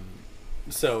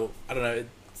 So, I don't know.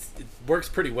 It works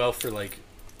pretty well for, like,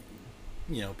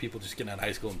 people just getting out of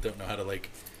high school and don't know how to, like,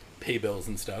 pay bills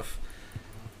and stuff.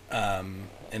 And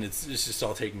it's just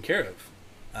all taken care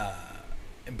of.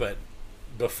 But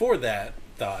before that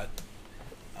thought,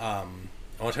 I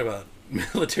want to talk about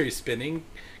military spending,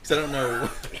 because I don't know.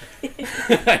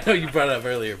 I know you brought it up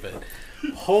earlier, but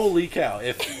holy cow!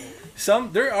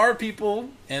 There are people,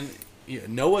 and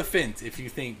no offense if you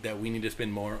think that we need to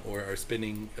spend more or are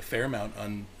spending a fair amount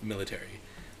on military,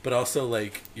 but also,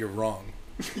 like, you're wrong.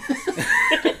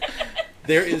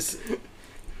 There is.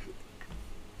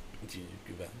 Did you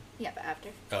go back? Yeah, but after.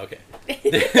 Oh, okay.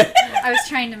 I was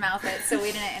trying to mouth it so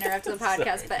we didn't interrupt the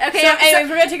podcast, but okay. So, anyways,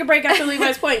 we're going to take a break after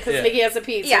Levi's point because Yeah. Nikki has a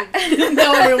piece. Yeah. And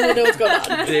now everyone will know what's going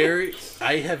on.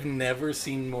 I have never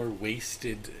seen more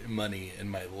wasted money in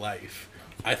my life.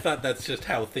 I thought that's just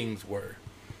how things were.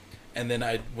 And then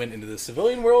I went into the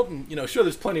civilian world, and, sure,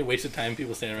 there's plenty of wasted time,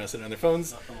 people standing around sitting on their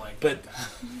phones, Nothing like but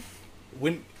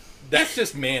that. that's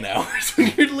just man hours.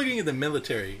 When you're looking at the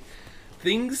military,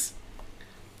 things,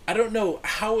 I don't know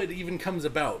how it even comes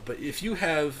about, but if you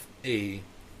have a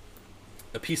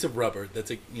piece of rubber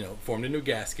that's formed into a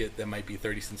gasket that might be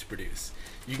 30 cents to produce,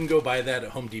 you can go buy that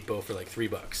at Home Depot for like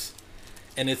 $3,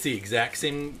 and it's the exact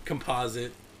same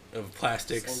composite of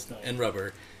plastics Same thing. and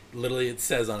rubber. Literally, it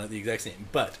says on it the exact same,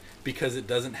 but because it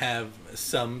doesn't have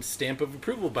some stamp of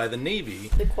approval by the Navy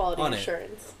The quality on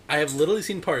assurance. I have literally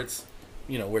seen parts,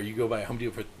 where you go buy a Home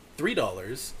Depot for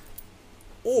 $3,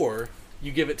 or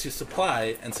you give it to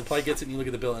Supply, and Supply gets it, and you look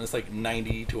at the bill, and it's like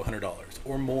 $90 to $100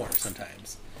 or more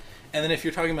sometimes. And then if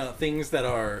you're talking about things that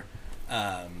are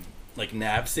like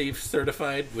NavSafe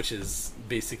certified, which is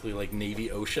basically like Navy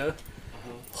OSHA,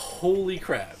 holy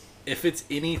crap! If it's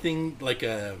anything like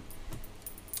a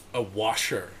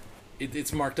washer,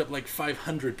 it's marked up like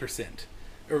 500%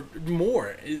 or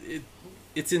more.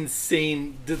 It's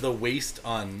insane, the waste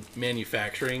on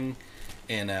manufacturing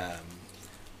and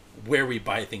where we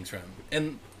buy things from,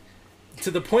 and to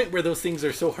the point where those things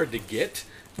are so hard to get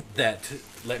that,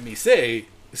 let me say,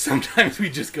 sometimes we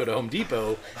just go to Home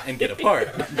Depot and get a part.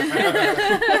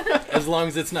 As long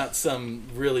as it's not some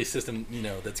really system,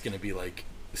 that's going to be like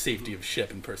safety of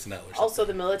ship and personnel or something. Also,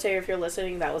 the military, if you're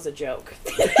listening, that was a joke.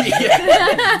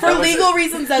 Yeah. For legal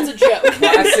reasons, that's a joke.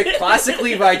 Classic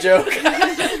Levi joke.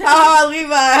 Ah,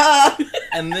 Levi, ah.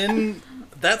 And then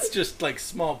that's just like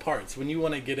small parts. When you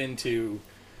want to get into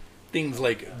things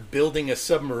like building a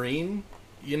submarine,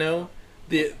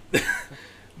 the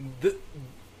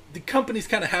companies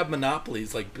kind of have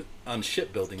monopolies, like on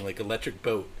shipbuilding, like Electric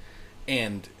Boat,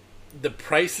 and the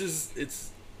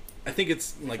prices. I think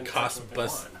it's like cost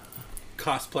plus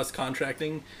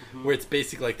contracting, where it's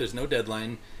basically like there's no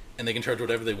deadline, and they can charge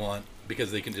whatever they want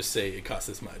because they can just say it costs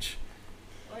this much.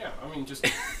 Oh yeah, I mean, just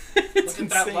It's look at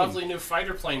that insane. lovely new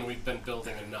fighter plane we've been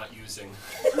building and not using.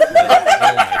 Oh my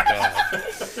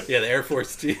god! Yeah, the Air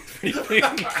Force too. Pretty big.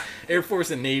 Air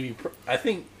Force and Navy, I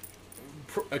think,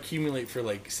 accumulate for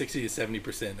like 60 to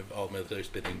 70% of all military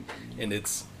spending, and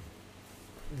it's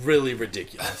really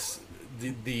ridiculous.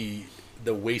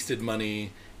 The wasted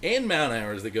money and man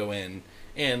hours that go in,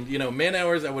 and man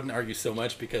hours I wouldn't argue so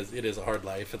much because it is a hard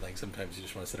life, and like sometimes you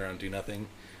just want to sit around and do nothing,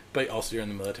 but also you're in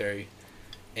the military,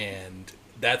 and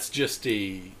that's just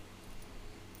a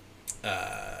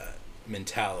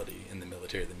mentality in the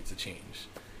military that needs to change,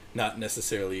 not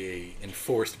necessarily a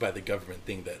enforced by the government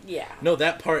thing that no,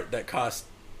 that part that costs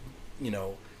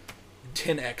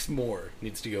 10x more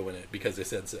needs to go in it because they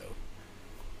said so.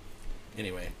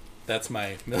 Anyway, that's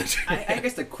my military. I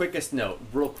guess the quickest note,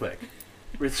 real quick.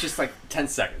 It's just like 10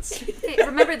 seconds. Hey,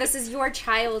 remember, this is your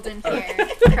child in here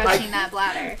crushing that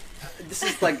bladder. This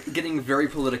is like getting very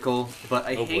political, but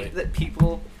I hate that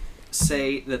people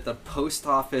say that the post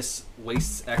office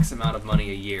wastes X amount of money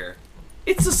a year.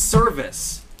 It's a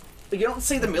service. You don't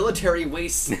say the military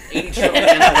wastes 80 trillion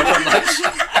or however much.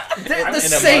 They're the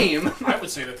same. I would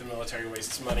say that the military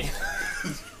wastes money.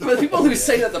 But the people who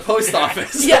say that the post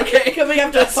office. Yeah, okay, coming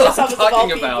after the that's what post I'm office of all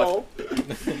talking about.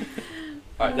 people.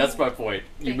 Alright, that's my point.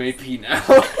 You may pee now.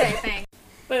 Okay, thanks.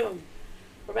 Boom.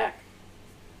 We're back.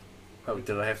 Oh,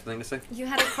 did I have something to say? You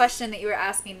had a question that you were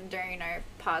asking during our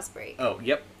pause break. Oh,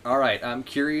 yep. Alright, I'm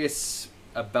curious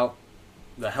about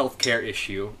the healthcare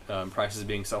issue. Prices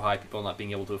being so high, people not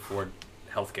being able to afford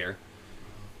healthcare.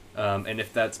 And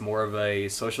if that's more of a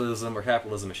socialism or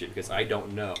capitalism issue, because I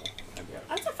don't know.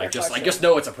 That's a fair I question. just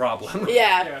know it's a problem.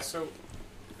 Yeah. Yeah, so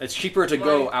It's cheaper to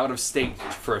go out of state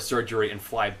for a surgery and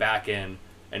fly back in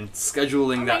and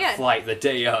scheduling my that God. flight the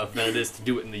day of than it is to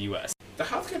do it in the U.S. the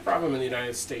healthcare problem in the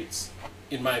United States,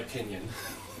 in my opinion,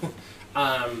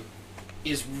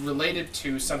 is related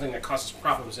to something that causes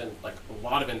problems in like a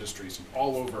lot of industries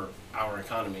all over our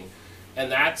economy,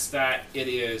 and that's that it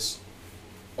is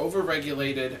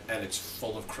overregulated and it's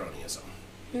full of cronyism.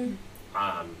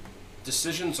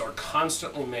 Decisions are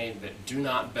constantly made that do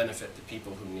not benefit the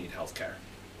people who need healthcare.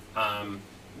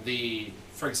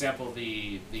 For example,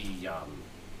 the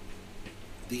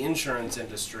insurance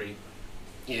industry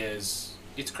it's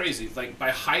crazy. Like by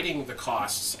hiding the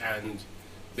costs and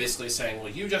basically saying, well,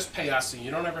 you just pay us and you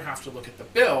don't ever have to look at the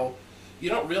bill, you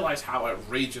don't realize how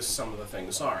outrageous some of the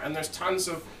things are. And there's tons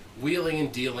of wheeling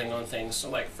and dealing on things. So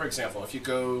like, for example, if you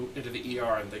go into the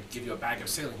ER and they give you a bag of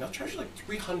saline, they'll charge you like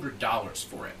 $300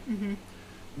 for it. Mm-hmm.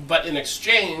 But in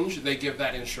exchange, they give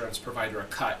that insurance provider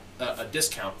a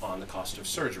discount on the cost of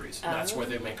surgeries. And that's where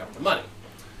they make up the money.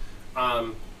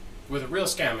 Where the real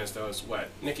scam is, though, is what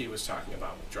Nikki was talking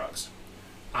about with drugs.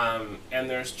 And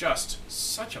there's just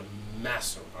such a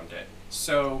mess around it.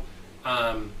 So,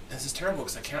 this is terrible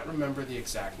because I can't remember the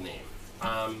exact name.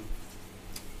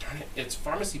 Darn it, it's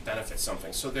pharmacy benefits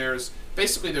something. So there's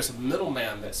a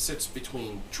middleman that sits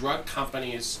between drug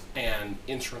companies and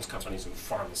insurance companies and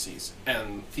pharmacies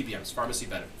and PBMs, pharmacy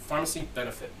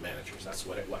benefit managers. That's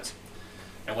what it was.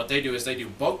 And what they do is they do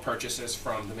bulk purchases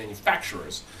from the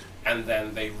manufacturers, and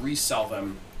then they resell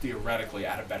them theoretically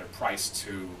at a better price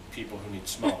to people who need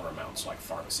smaller amounts, like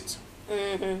pharmacies.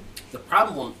 Mm-hmm. The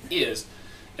problem is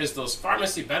those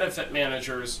pharmacy benefit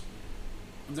managers,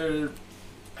 they're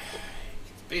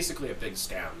basically a big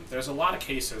scam. There's a lot of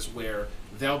cases where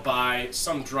they'll buy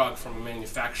some drug from a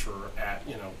manufacturer at,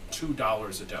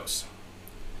 $2 a dose.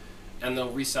 And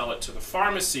they'll resell it to the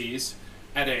pharmacies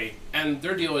and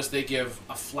their deal is they give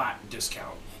a flat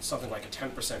discount, something like a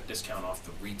 10% discount off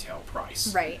the retail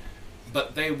price. Right.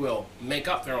 But they will make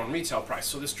up their own retail price.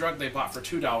 So this drug they bought for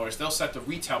 $2, they'll set the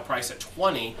retail price at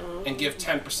 $20 and give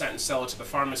 10% and sell it to the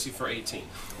pharmacy for $18.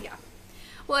 Yeah.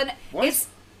 Well, and it's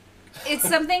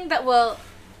something that will,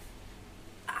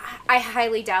 I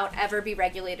highly doubt, ever be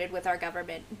regulated with our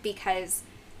government, because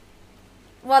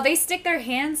while they stick their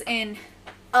hands in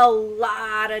a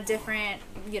lot of different,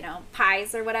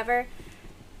 pies or whatever,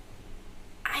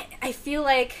 I feel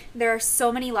like there are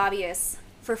so many lobbyists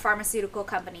for pharmaceutical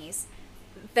companies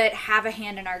that have a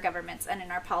hand in our governments and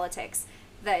in our politics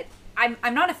that I'm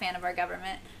not a fan of our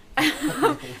government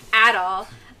at all.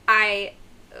 I'm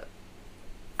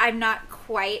not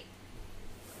quite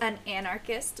an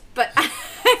anarchist, but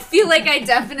I feel like I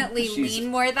definitely lean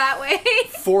more that way.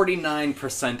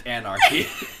 49% anarchy.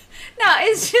 No,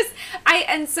 it's just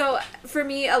and so for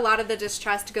me a lot of the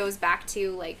distrust goes back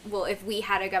to like, well, if we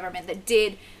had a government that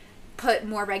did put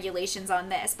more regulations on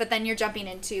this, but then you're jumping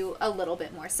into a little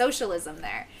bit more socialism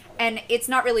there. And it's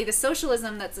not really the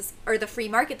socialism or the free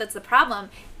market that's the problem,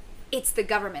 it's the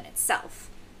government itself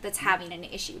that's having an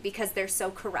issue because they're so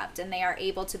corrupt and they are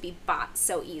able to be bought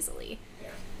so easily. Yeah.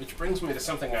 Which brings me to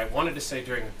something I wanted to say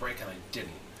during the break and I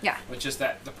didn't. Yeah. Which is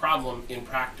that the problem in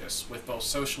practice with both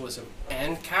socialism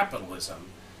and capitalism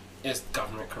is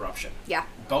government corruption. Yeah.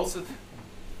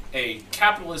 A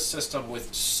capitalist system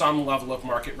with some level of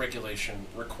market regulation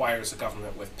requires a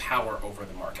government with power over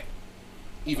the market,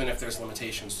 even if there's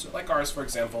limitations to, like ours, for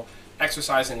example.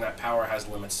 Exercising that power has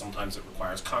limits. Sometimes it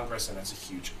requires Congress, and that's a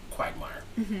huge quagmire.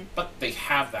 Mm-hmm. But they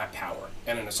have that power.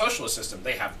 And in a socialist system,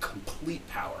 they have complete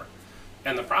power.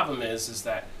 And the problem is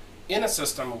that in a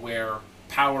system where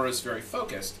power is very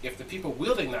focused, if the people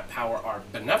wielding that power are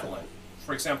benevolent,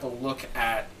 for example, look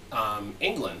at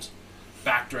England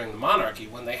back during the monarchy.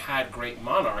 When they had great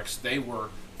monarchs, they were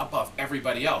above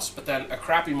everybody else. But then a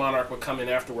crappy monarch would come in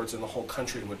afterwards and the whole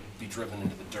country would be driven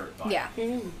into the dirt by Yeah.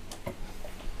 it.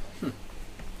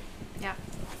 Yeah.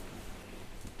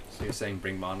 So you're saying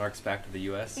bring monarchs back to the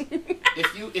U.S.?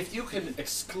 If you can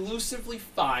exclusively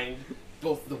find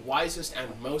both the wisest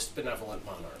and most benevolent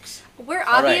monarchs. We're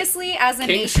obviously, as a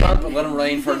King nation... Trump, let him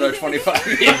reign for another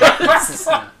 25 years.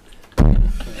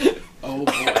 Oh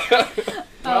boy.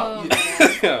 Oh,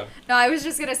 man. No, I was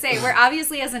just going to say, we're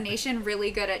obviously, as a nation,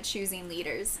 really good at choosing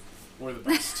leaders. We're the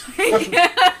best.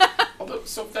 Although,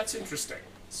 so that's interesting.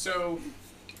 So,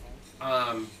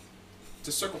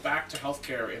 to circle back to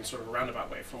healthcare in sort of a roundabout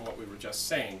way from what we were just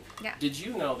saying, Yeah. did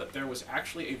you know that there was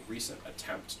actually a recent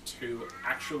attempt to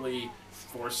actually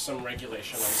force some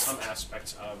regulation on some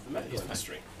aspects of the medical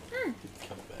industry? Coming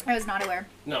back. I was not aware.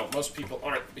 No, most people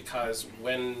aren't, because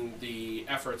when the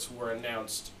efforts were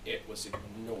announced, it was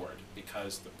ignored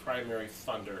because the primary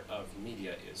funder of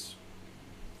media is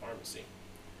pharmacy.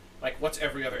 Like, what's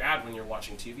every other ad when you're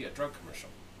watching TV? A drug commercial.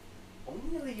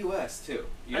 Only in the U.S. too.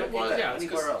 You I- don't well, get that yeah, it's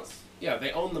anywhere 'cause- else. Yeah,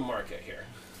 they own the market here.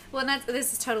 Well, and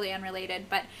this is totally unrelated,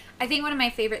 but I think one of my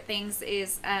favorite things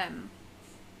is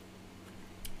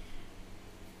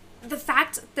the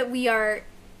fact that we are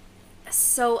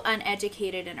so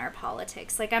uneducated in our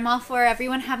politics. Like, I'm all for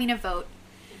everyone having a vote.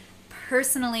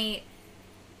 Personally,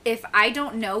 if I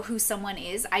don't know who someone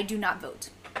is, I do not vote.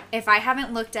 If I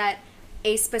haven't looked at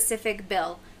a specific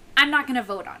bill, I'm not going to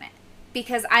vote on it.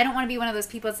 Because I don't want to be one of those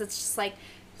people that's just like,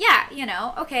 yeah, you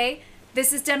know, okay,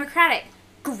 this is Democratic.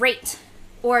 Great.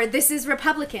 Or this is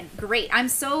Republican. Great. I'm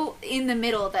so in the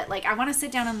middle that, like, I want to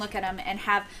sit down and look at them and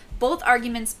have both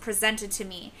arguments presented to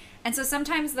me. And so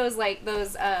sometimes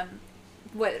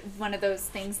one of those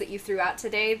things that you threw out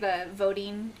today, the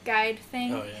voting guide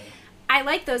thing. Oh, yeah. I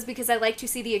like those because I like to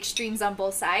see the extremes on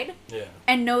both sides Yeah.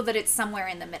 and know that it's somewhere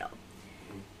in the middle.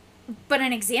 But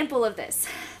an example of this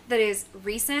that is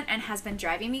recent and has been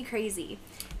driving me crazy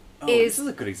This is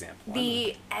a good example.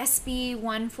 the SB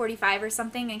 145 or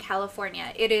something in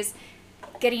California. It is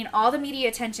getting all the media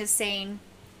attention saying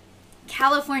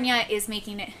California is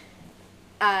making it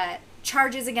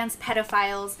charges against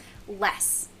pedophiles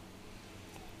less.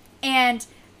 And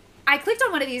I clicked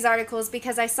on one of these articles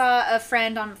because I saw a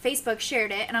friend on Facebook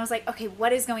shared it, and I was like, okay,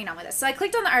 what is going on with this? So I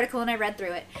clicked on the article and I read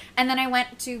through it, and then I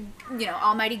went to,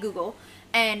 almighty Google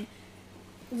and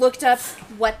looked up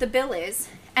what the bill is,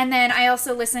 and then I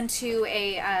also listened to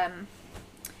a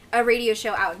radio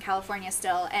show out in California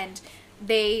still, and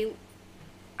they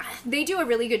do a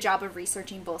really good job of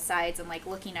researching both sides and, like,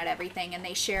 looking at everything, and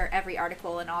they share every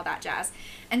article and all that jazz.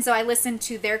 And so I listened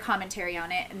to their commentary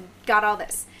on it and got all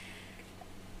this.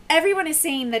 Everyone is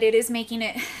saying that it is making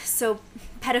it so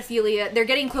pedophilia, they're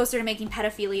getting closer to making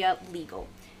pedophilia legal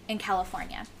in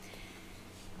California.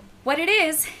 What it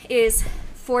is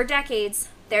for decades,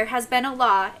 there has been a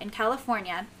law in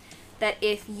California that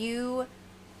if you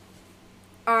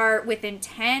are within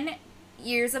 10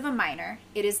 years of a minor,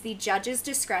 it is the judge's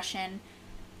discretion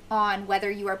on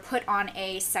whether you are put on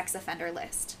a sex offender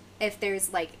list. If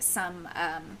there's, like, some,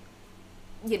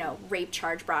 rape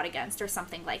charge brought against or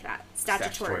something like that.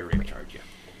 Statutory rape charge, yeah.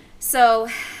 So,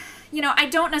 I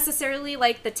don't necessarily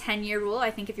like the 10-year rule.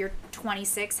 I think if you're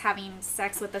 26 having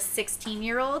sex with a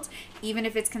 16-year-old, even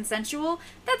if it's consensual,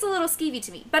 that's a little skeevy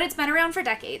to me. But it's been around for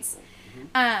decades.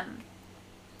 Mm-hmm.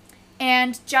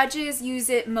 And judges use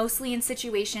it mostly in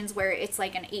situations where it's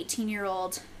like an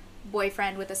 18-year-old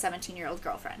boyfriend with a 17-year-old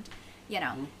girlfriend,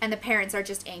 Mm-hmm. and the parents are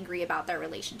just angry about their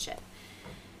relationship.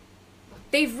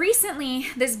 They've recently,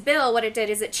 this bill, what it did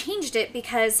is it changed it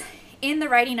because in the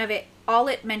writing of it, all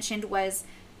it mentioned was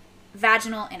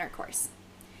vaginal intercourse.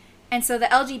 And so the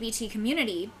LGBT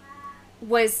community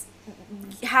was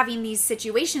having these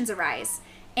situations arise,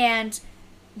 and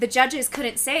the judges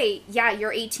couldn't say, yeah,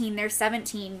 you're 18, they're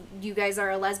 17, you guys are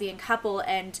a lesbian couple,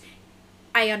 and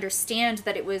I understand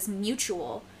that it was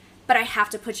mutual, but I have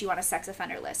to put you on a sex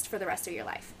offender list for the rest of your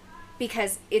life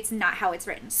because it's not how it's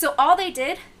written. So all they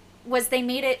did was they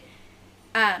made it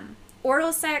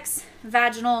oral sex,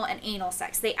 vaginal, and anal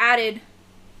sex. They added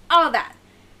all of that.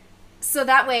 So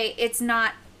that way it's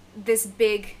not this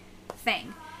big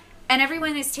thing. And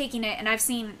everyone is taking it, and I've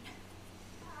seen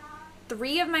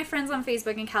 3 of my friends on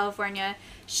Facebook in California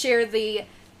share the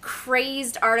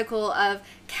crazed article of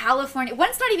California.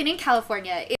 One's not even in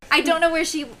California. I don't know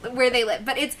where they live,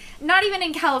 but it's not even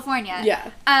in California.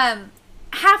 Yeah.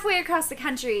 Halfway across the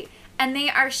country, and they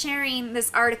are sharing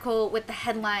this article with the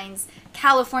headlines,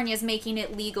 California's making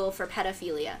it legal for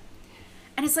pedophilia.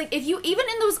 And it's like, even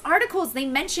in those articles, they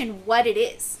mention what it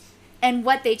is and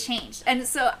what they changed. And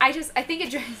so I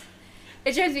think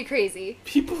it drives me crazy.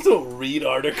 People don't read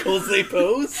articles they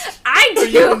post. I do. Are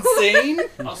you insane?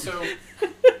 Also,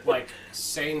 like,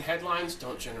 sane headlines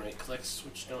don't generate clicks,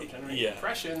 which don't generate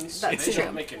impressions. So That's they true.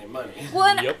 don't make any money. Well,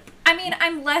 and Yep. I mean,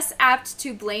 I'm less apt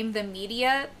to blame the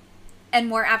media and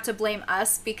more apt to blame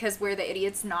us because we're the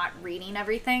idiots not reading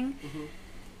everything.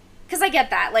 Because I get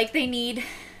that. Like, they need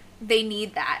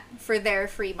that for their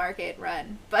free market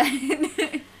run. But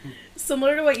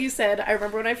Similar to what you said, I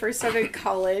remember when I first started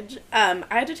college, I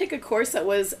had to take a course that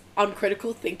was on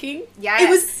critical thinking. Yes. It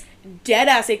was dead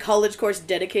ass a college course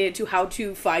dedicated to how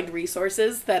to find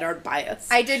resources that aren't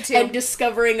biased. I did too. And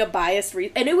discovering a biased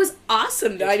and it was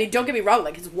awesome though. I mean, don't get me wrong,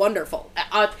 like, it's wonderful.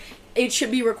 it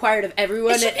should be required of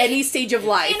everyone at any stage of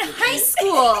life. In high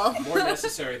school. More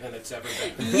necessary than it's ever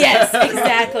been. Yes,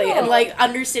 exactly. And like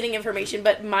understanding information.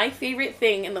 But my favorite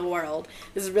thing in the world,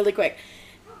 this is really quick.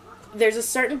 There's a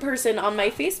certain person on my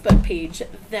Facebook page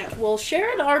that will share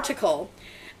an article,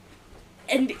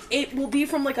 and it will be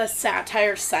from like a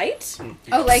satire site.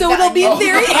 Oh, like so that. it'll be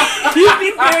very, it'll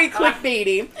be very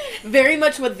clickbaity, very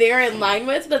much what they're in line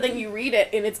with. But then you read it,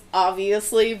 and it's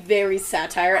obviously very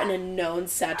satire and a known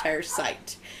satire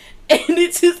site, and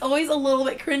it's just always a little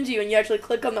bit cringy when you actually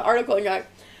click on the article and you're like,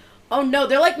 oh no,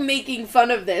 they're like making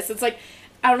fun of this. It's like,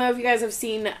 I don't know if you guys have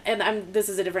seen, and this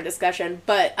is a different discussion,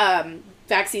 but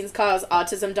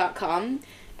vaccinescauseautism.com.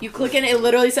 You click in, it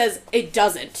literally says it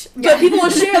doesn't. But people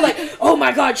will share like, oh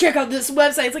my god, check out this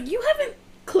website. It's like, you haven't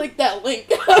clicked that link.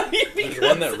 There's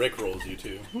one that rickrolls you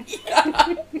to.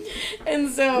 Yeah. And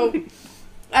so,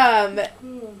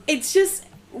 it's just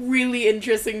really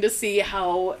interesting to see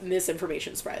how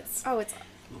misinformation spreads. Oh,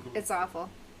 it's awful.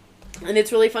 And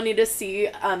it's really funny to see,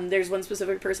 there's one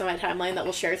specific person on my timeline that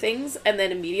will share things, and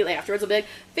then immediately afterwards will be like,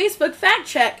 Facebook fact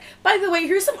check. By the way,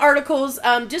 here's some articles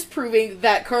disproving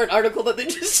that current article that they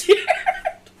just shared.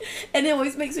 And it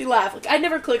always makes me laugh. Like, I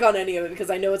never click on any of it because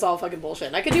I know it's all fucking bullshit.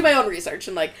 And I can do my own research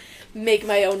and, like, make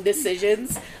my own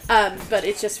decisions. But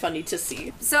it's just funny to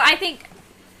see. So I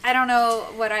don't know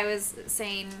what I was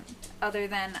saying other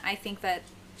than I think that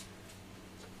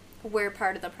we're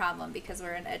part of the problem because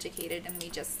we're uneducated and we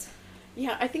just...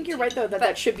 Yeah, I think you're right, though,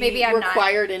 that should be maybe I'm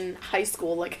required in high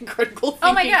school, like a critical thinking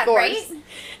Oh my God, course. right?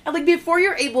 And, like, before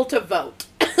you're able to vote,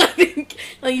 I think,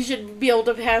 like, you should be able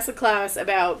to pass a class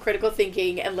about critical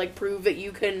thinking and, like, prove that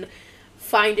you can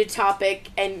find a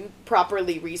topic and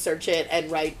properly research it and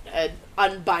write an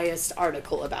unbiased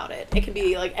article about it. It can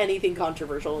be, like, anything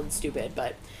controversial and stupid,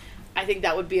 but I think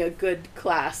that would be a good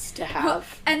class to have. Well,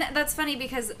 and that's funny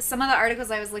because some of the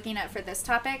articles I was looking at for this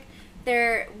topic,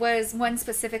 there was one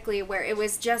specifically where it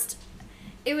was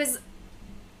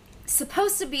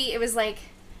supposed to be, it was like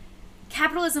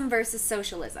capitalism versus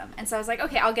socialism. And so I was like,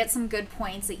 okay, I'll get some good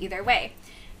points either way.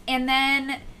 And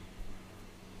then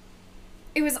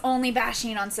it was only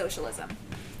bashing on socialism.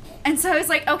 And so I was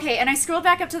like, okay, and I scrolled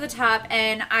back up to the top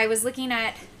and I was looking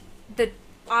at the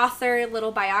author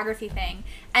little biography thing,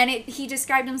 and he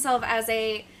described himself as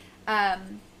a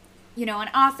an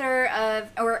author of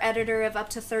or editor of up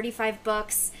to 35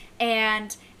 books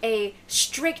and a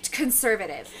strict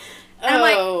conservative. And I'm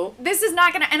like, this is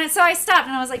not gonna, and so I stopped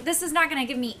and I was like, this is not gonna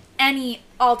give me any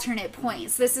alternate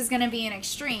points. This is gonna be an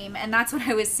extreme, and that's what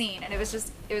I was seeing, and it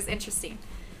was interesting.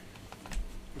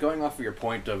 Going off of your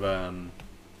point of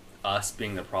us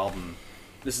being the problem,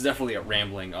 this is definitely a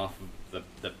rambling off of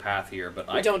the path here,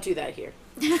 but we don't do that here.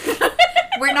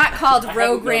 We're not called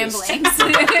rogue ramblings.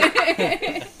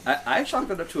 I chalk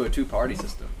it up to a two-party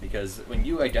system, because when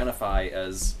you identify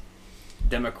as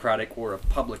Democratic or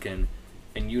Republican,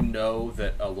 and you know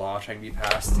that a law trying to be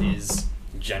passed is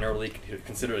generally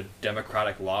considered a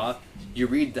democratic law, you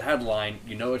read the headline,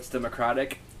 you know it's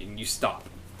democratic, and you stop.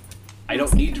 I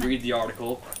don't need to read the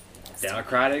article.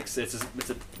 Democrats, it's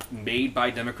made by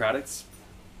Democrats.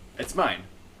 It's mine.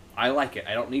 I like it.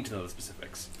 I don't need to know the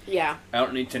specifics. Yeah. I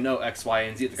don't need to know X, Y,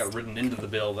 and Z that got written into the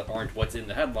bill that aren't what's in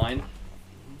the headline.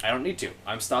 I don't need to.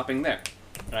 I'm stopping there.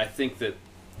 And I think that,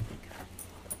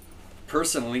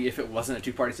 personally, if it wasn't a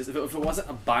two-party system, if it wasn't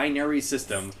a binary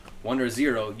system, 1 or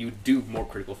 0, you'd do more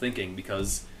critical thinking,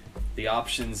 because the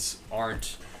options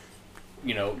aren't,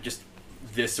 just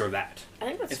this or that. I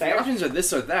think that's if fair. the options are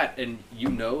this or that, and you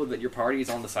know that your party is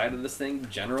on the side of this thing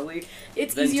generally,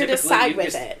 it's then easier to typically side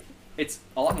with it. It's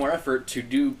a lot more effort to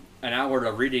do an hour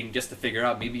of reading just to figure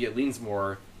out maybe it leans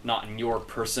more not in your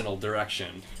personal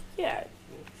direction. Yeah,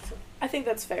 I think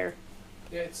that's fair.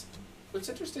 Yeah, what's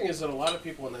interesting is that a lot of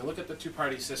people, when they look at the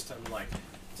two-party system, like,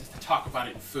 just to talk about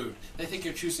it in food, they think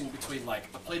you're choosing between, like,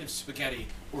 a plate of spaghetti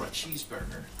or a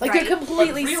cheeseburger. Like, Right. they're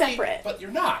completely But really, separate. But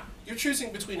you're not. You're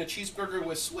choosing between a cheeseburger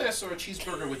with Swiss or a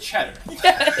cheeseburger with cheddar.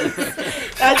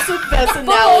 That's the best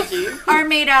analogy. Are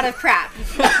made out of crap.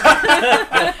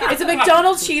 It's a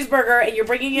McDonald's cheeseburger, and you're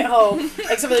bringing it home,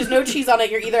 except for there's no cheese on it.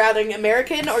 You're either adding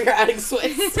American or you're adding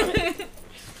Swiss.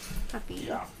 Puppy.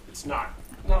 Yeah, it's not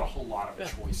a whole lot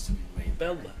of choice to be made.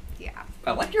 Bella. Yeah.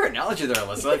 I like your analogy there,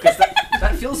 Alyssa, because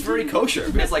that feels very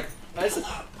kosher. Because, like,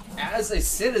 as a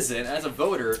citizen, as a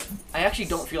voter, I actually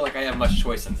don't feel like I have much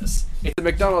choice in this. It's a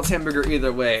McDonald's hamburger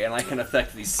either way, and I can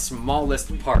affect the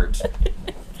smallest part.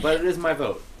 But it is my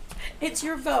vote. It's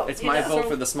your vote. It's my vote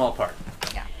for the small part.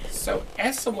 Yeah. So,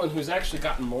 as someone who's actually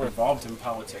gotten more involved in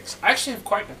politics, I actually have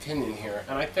quite an opinion here,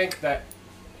 and I think that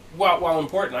while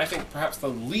important, I think perhaps the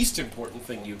least important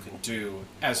thing you can do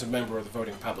as a member of the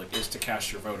voting public is to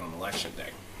cast your vote on election day.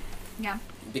 Yeah.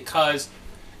 Because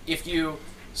if you...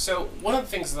 So one of the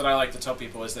things that I like to tell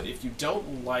people is that if you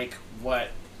don't like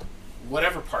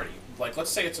whatever party, like let's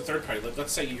say it's a third party,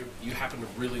 let's say you happen to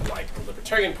really like the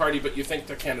Libertarian Party, but you think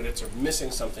the candidates are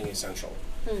missing something essential.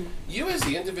 You as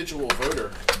the individual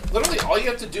voter, literally all you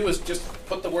have to do is just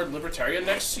put the word Libertarian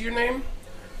next to your name,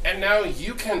 and now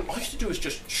you can, all you have to do is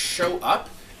just show up,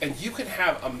 and you can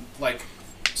have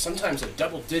sometimes a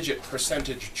double-digit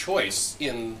percentage choice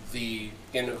in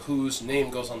whose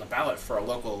name goes on the ballot for a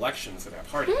local election for that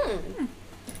party.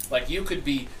 Like you could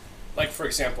be, like for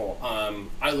example,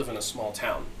 I live in a small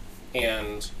town,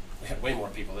 and we had way more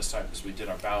people this time because we did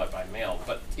our ballot by mail.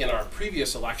 But in our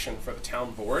previous election for the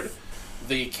town board,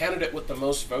 the candidate with the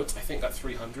most votes, I think, got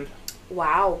 300.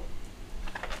 Wow.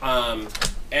 And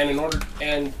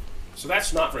so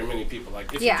that's not very many people.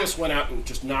 Like if Yeah. you just went out and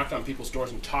just knocked on people's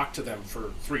doors and talked to them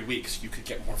for 3 weeks, you could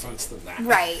get more votes than that.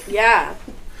 Right. Yeah.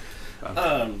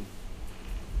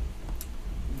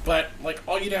 But like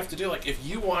all you'd have to do, like if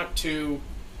you want to,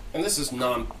 and this is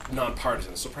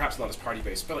nonpartisan, so perhaps not as party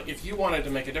based, but like, if you wanted to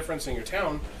make a difference in your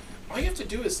town, all you have to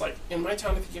do is like in my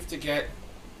town, I think you have to get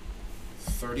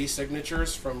 30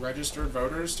 signatures from registered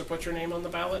voters to put your name on the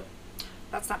ballot.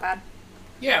 That's not bad.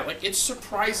 Yeah, like it's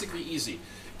surprisingly easy.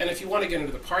 And if you want to get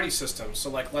into the party system, so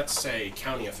like let's say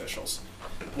county officials,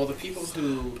 well the people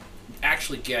who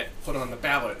actually get put on the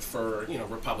ballot for,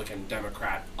 Republican,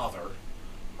 Democrat, other,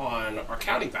 on our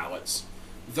county ballots,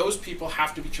 those people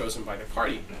have to be chosen by their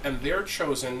party, and they're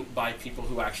chosen by people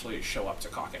who actually show up to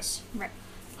caucus. Right.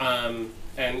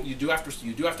 And you do have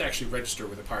to actually register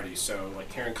with a party. So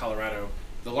like here in Colorado,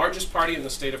 the largest party in the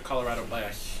state of Colorado by a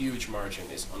huge margin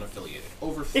is unaffiliated,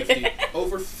 over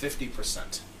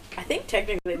 50%. I think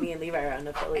technically me and Levi are I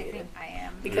unaffiliated. think I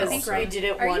am. Because I think we Ryan-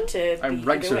 didn't Are want you? to I'm be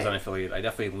registered as either way. unaffiliated. I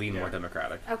definitely lean more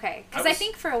Democratic. Okay, because I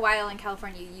think for a while in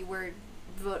California you were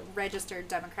registered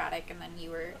Democratic, and then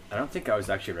you were. I don't think I was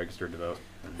actually registered to vote.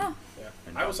 Oh. Yeah.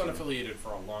 And I was unaffiliated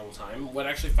for a long time. What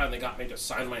actually finally got me to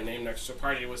sign my name next to a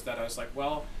party was that I was like,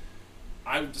 well,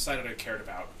 I decided I cared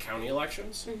about county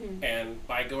elections, and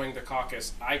by going to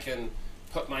caucus, I can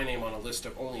put my name on a list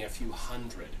of only a few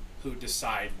hundred who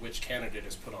decide which candidate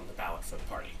is put on the ballot for the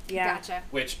party. Yeah. Gotcha.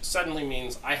 Which suddenly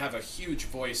means I have a huge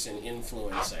voice in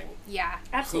influencing Yeah.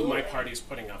 Absolutely. who my party's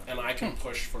putting up, and I can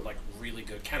push for like really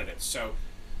good candidates. So,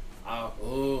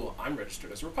 I'm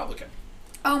registered as a Republican.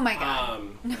 Oh my god.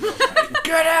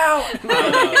 Get out!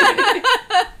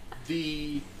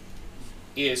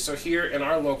 So here in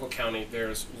our local county,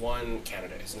 there's one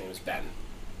candidate. His name is Ben,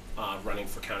 running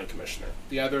for county commissioner.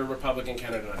 The other Republican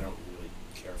candidate, I don't really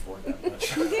care for that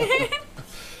much.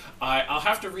 I'll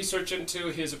have to research into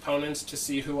his opponents to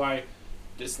see who I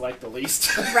dislike the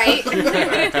least. Right.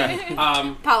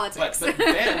 But Politics.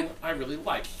 Ben, I really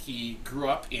like. He grew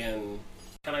up in.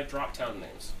 Can I drop town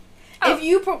names? If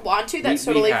you want to, that's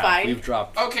totally fine. We've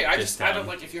dropped. Okay, I this don't town.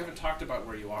 like if you haven't talked about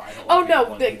where you are. I don't. Oh want to be no, the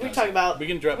one but who we're does talking it. about. We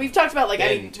can drop. We've talked about like Ben,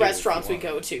 any too, if restaurants you we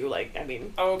want. go to. Like, I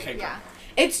mean, Oh, okay, Yeah.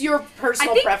 it's your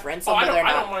personal I think- preference Oh, on whether or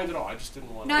I don't not. mind at all. I just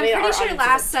didn't want No, to. I'm Our pretty sure audience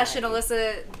last is session tiny.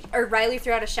 Alyssa or Riley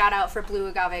threw out a shout out for Blue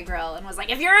Agave Grill and was like,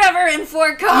 if you're ever in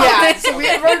Fort Yeah, Collins, so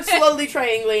we're slowly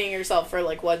triangulating yourself for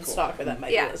like one stalker that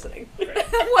might Yeah. be listening.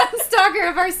 one stalker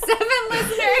of our 7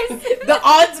 listeners. The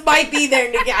odds might be there,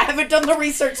 Nikki. I haven't done the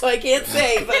research, so I can't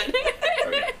say, but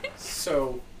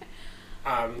So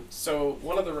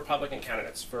one of the Republican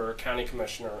candidates for county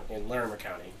commissioner in Larimer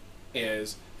County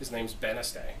his name's Ben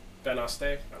Este. Ben Este?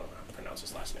 I don't know how to pronounce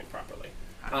his last name properly.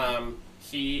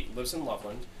 He lives in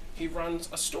Loveland. He runs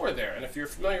a store there, and if you're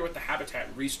familiar with the Habitat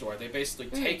Restore, they basically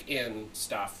take in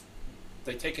stuff.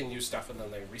 They take in used stuff and then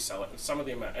they resell it. And some of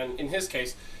the amount, and in his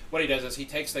case, what he does is he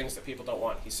takes things that people don't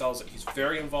want. He sells it. He's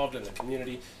very involved in the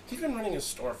community. He's been running his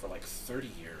store for like 30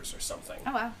 years or something.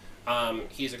 Oh wow.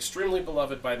 He's extremely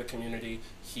beloved by the community.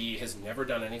 He has never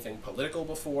done anything political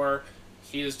before.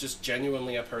 He is just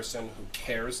genuinely a person who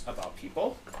cares about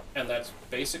people, and that's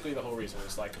basically the whole reason.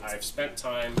 It's like I've spent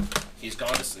time. He's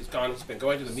been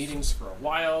going to the meetings for a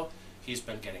while. He's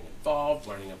been getting involved,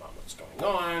 learning about what's going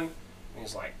on. And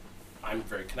he's like, I'm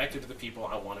very connected to the people.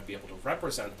 I want to be able to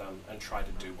represent them and try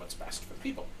to do what's best for the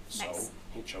people. So Nice.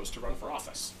 he chose to run for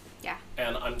office. Yeah.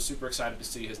 And I'm super excited to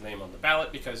see his name on the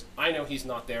ballot because I know he's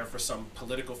not there for some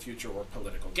political future or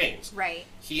political gains. Right.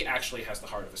 He actually has the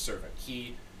heart of a servant.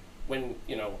 When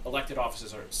elected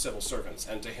offices are civil servants,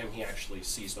 and to him he actually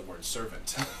sees the word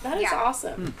servant. that is Yeah.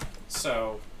 awesome.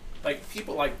 So, like,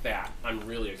 people like that, I'm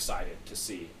really excited to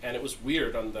see. And it was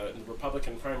weird, in the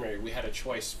Republican primary, we had a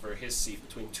choice for his seat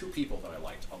between two people that I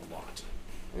liked a lot.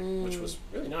 which was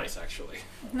really nice, actually.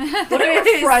 What a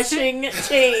refreshing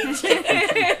change.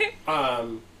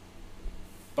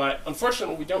 But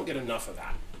unfortunately, we don't get enough of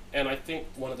that. And I think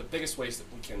one of the biggest ways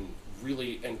that we can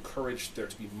really encourage there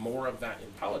to be more of that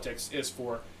in politics is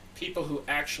for people who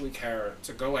actually care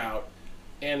to go out,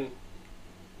 and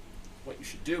what you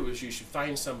should do is you should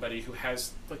find somebody who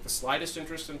has like the slightest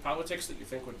interest in politics that you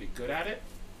think would be good at it,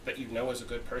 that you know is a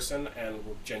good person and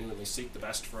will genuinely seek the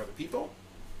best for other people,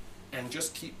 and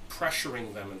just keep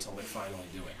pressuring them until they finally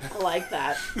do it. I like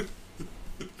that.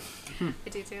 I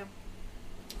do too.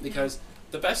 Because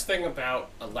the best thing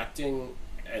about electing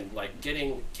and like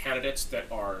getting candidates that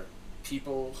are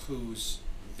people whose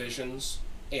visions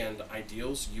and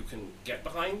ideals you can get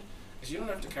behind is you don't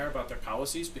have to care about their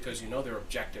policies because you know their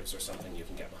objectives are something you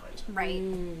can get behind.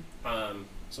 Right.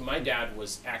 So my dad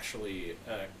was actually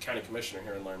a county commissioner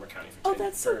here in Larimer County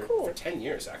for for 10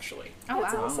 years actually. Oh,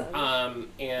 That's wow. awesome.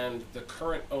 And the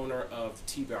current owner of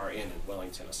T-Bar Inn in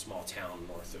Wellington, a small town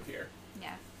north of here,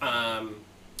 Yeah.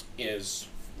 is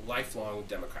lifelong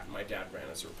Democrat. My dad ran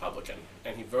as a Republican,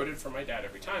 and he voted for my dad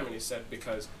every time, and he said,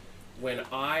 because when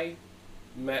I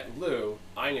met Lou,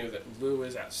 I knew that Lou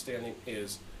is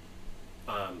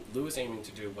Lou is aiming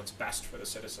to do what's best for the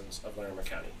citizens of Larimer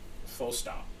County, full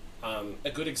stop. A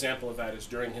good example of that is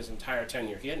during his entire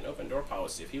tenure, he had an open door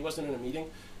policy. If he wasn't in a meeting,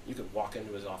 you could walk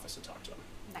into his office and talk to him.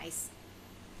 Nice.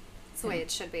 That's the way it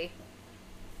should be.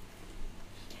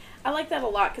 I like that a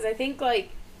lot because I think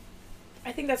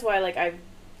that's why like I've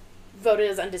voted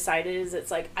as undecided. Is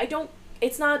it's like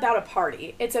it's not about a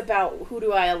party. It's about who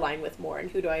do I align with more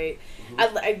and who do I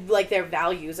like their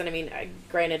values. And I mean,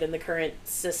 granted, in the current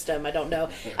system, I don't know.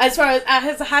 As far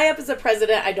as high up as a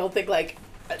president, I don't think like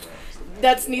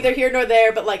that's neither here nor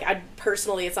there. But like I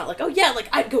personally, it's not like, oh yeah, like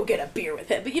I'd go get a beer with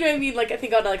him. But you know what I mean? Like I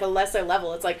think on like a lesser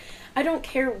level, it's like I don't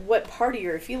care what party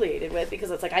you're affiliated with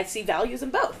because it's like I see values in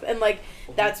both. And like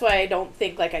that's why I don't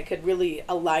think like I could really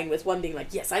align with one being like,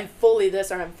 yes, I'm fully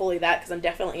this or I'm fully that, because I'm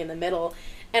definitely in the middle.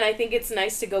 And I think it's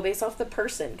nice to go based off the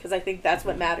person, because I think that's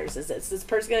what matters. Is this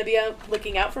person going to be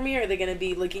looking out for me, or are they going to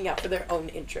be looking out for their own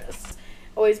interests?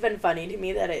 Always been funny to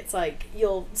me that it's like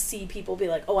you'll see people be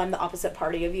like, oh, I'm the opposite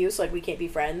party of you, so like we can't be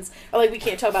friends, or like we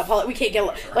can't talk about politics, we can't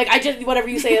get like I just whatever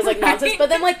you say is like nonsense. But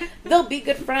then like they'll be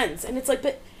good friends, and it's like,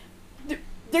 but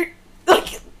they're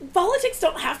like politics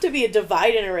don't have to be a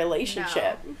divide in a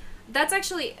relationship. No. That's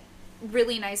actually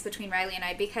really nice between Riley and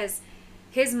I, because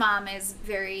his mom is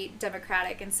very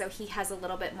Democratic, and so he has a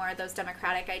little bit more of those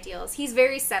Democratic ideals. He's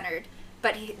very centered,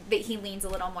 but he leans a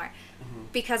little more. Mm-hmm.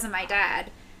 Because of my dad,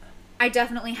 I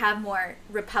definitely have more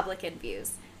Republican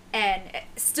views, and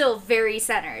still very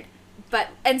centered.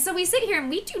 And so we sit here and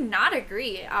we do not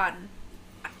agree on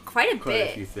quite a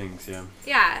few things, yeah.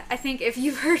 Yeah, I think if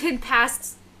you've heard in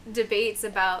past debates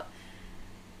about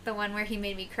the one where he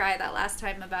made me cry that last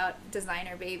time about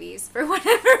designer babies for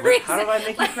whatever reason. How did I make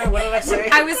you cry? What did I say?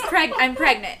 I'm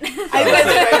pregnant.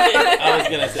 I was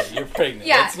gonna say you're pregnant.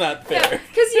 Yeah. That's not fair.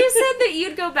 Because you said that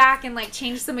you'd go back and like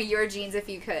change some of your genes if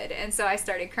you could, and so I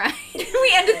started crying.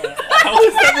 We ended the podcast. How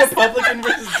is that Republican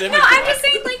versus Democrat? No, I'm just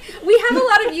saying, like, we have a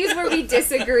lot of views where we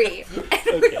disagree,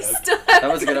 and we still have.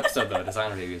 That was a good episode though,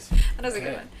 designer babies. That was a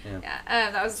good one. Yeah.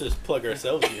 That was. Let's just plug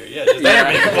ourselves here. Yeah. Just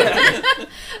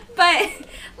But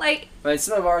like. But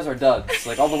some of ours are duds,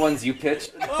 like all the ones you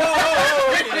pitched. No,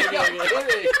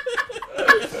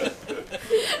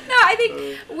 I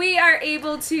think we are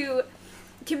able to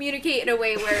communicate in a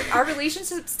way where our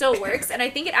relationship still works, and I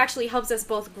think it actually helps us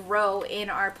both grow in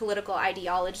our political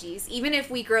ideologies. Even if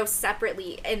we grow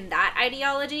separately in that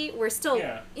ideology, we're still,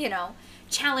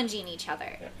 challenging each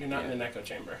other. Yeah, you're not in an echo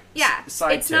chamber. Yeah,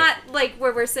 Side it's tip. not like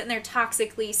where we're sitting there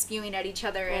toxically spewing at each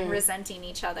other and resenting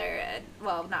each other. And,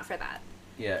 well, not for that.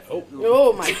 Yeah.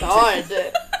 Oh my god.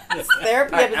 This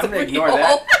therapy I'm episode. going to ignore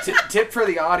that. Tip for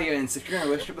the audience, if you're in a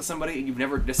relationship with somebody and you've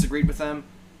never disagreed with them,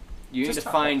 you need Just to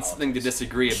talk find about something to politics.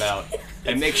 disagree about.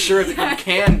 And make sure that you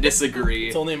can disagree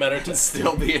It's only a matter of to time.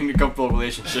 still be in a comfortable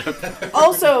relationship.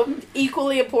 Also,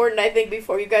 equally important, I think,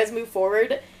 before you guys move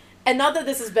forward, and not that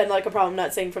this has been like a problem, I'm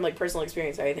not saying from like personal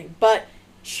experience or anything, but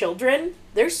children,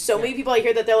 there's so many people I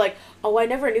hear that they're like, oh, I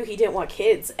never knew he didn't want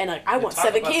kids, and like I want talk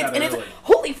 7 about kids, that and it's early. like,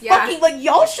 holy Yeah. fucking, like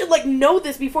y'all should like know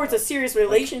this before it's a serious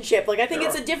relationship. Like I think there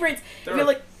it's are- a difference there if you're are-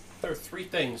 like, There are 3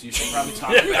 things you should probably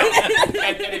talk about.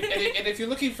 and if you're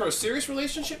looking for a serious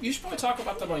relationship, you should probably talk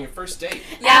about them on your first date.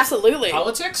 absolutely.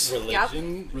 Politics,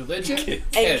 Religion. religion, Kids.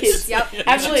 And kids. Yep. You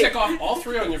Actually, should tick off all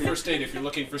 3 on your first date if you're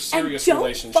looking for and serious don't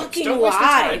relationships. fucking Don't waste your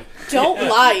lie. time. Don't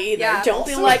lie either. Yeah. Don't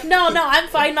be Also- like, no, I'm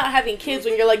fine not having kids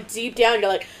when you're like deep down, you're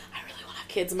like, I really want to have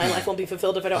kids and my life won't be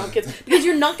fulfilled if I don't have kids. Because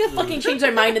you're not gonna fucking change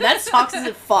their mind, and that's toxic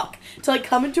as fuck. To like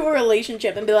come into a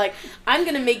relationship and be like, I'm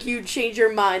gonna make you change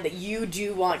your mind that you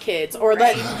do want kids, or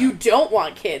that you don't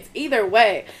want kids. Either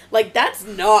way, like that's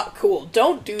not cool.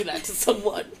 Don't do that to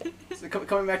someone. So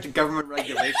coming back to government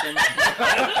regulation,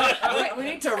 we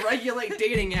need to regulate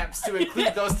dating apps to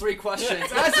include those 3 questions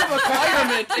as a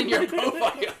requirement in your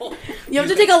profile. You have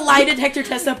to take a lie detector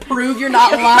test to prove you're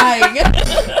not lying.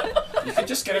 You could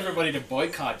just get everybody to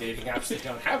boycott dating apps that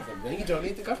don't have them. Then you don't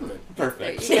need the government.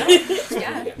 Perfect.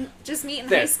 Yeah. Just meet in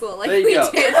high school like there we you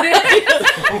go. did.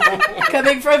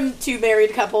 Coming from 2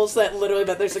 married couples that literally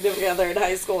met their significant other in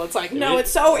high school, it's like, no,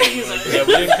 it's so easy. Yeah,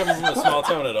 we didn't come from a small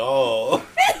town at all.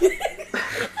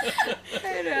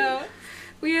 I know.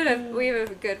 We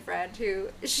have a good friend who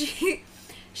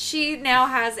she now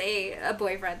has a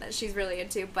boyfriend that she's really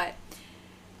into, but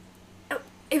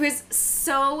it was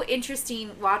so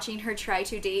interesting watching her try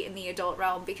to date in the adult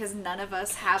realm because none of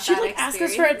us have She'd that like ask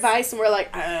experience. us for advice, and we're like,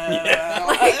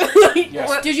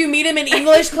 Yes. did you meet him in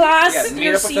English class Yeah, meet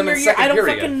your up with them senior in year? second I don't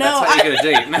period. fucking know. That's how you get a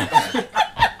date.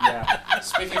 Yeah.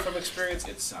 Speaking from experience,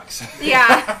 it sucks.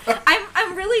 Yeah,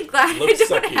 I'm really glad I Looks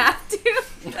don't sucky. have to.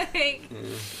 Like,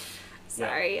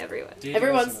 sorry, everyone. Dating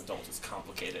Everyone's- as an adult is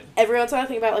complicated. Every once in a while I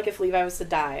think about like if Levi was to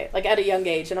die, like at a young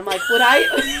age, and I'm like, would I?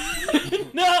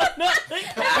 no.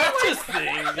 Just thing,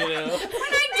 you know. When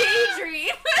I daydream.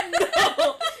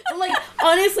 No. Like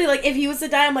honestly, like if he was to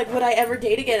die, I'm like, would I ever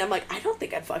date again? I'm like, I don't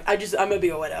think I'd fuck. I'm gonna be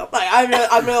a widow. Like I'm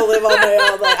gonna live on my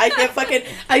own. Like I can't fucking.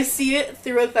 I see it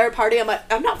through a third party. I'm like,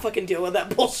 I'm not fucking dealing with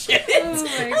that bullshit. Oh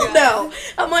my God. No.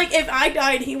 I'm like, if I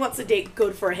die and he wants to date,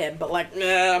 good for him. But like,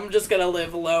 nah, I'm just gonna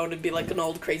live alone and be like an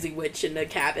old crazy witch in a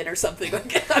cabin or something.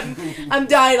 Like I'm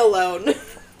dying alone.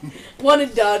 One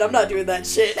and done. I'm not doing that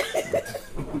shit.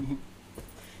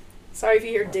 Sorry if you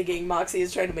hear digging. Moxie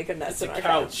is trying to make a nest It's in a our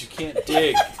couch. You can't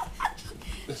dig.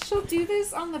 She'll do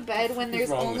this on the bed when there's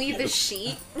wrong with only you? the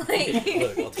sheet. Like,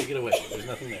 Look, I'll take it away. There's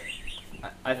nothing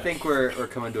there. I think we're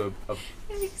coming to a I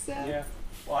think so. Yeah.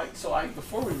 Well,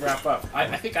 before we wrap up,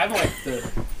 I think I'm like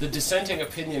the dissenting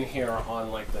opinion here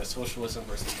on like the socialism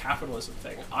versus capitalism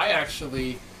thing. I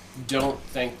actually don't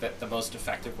think that the most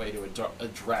effective way to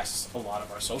address a lot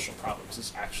of our social problems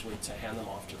is actually to hand them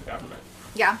off to the government.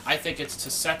 Yeah. I think it's to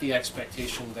set the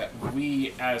expectation that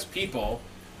we as people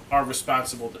are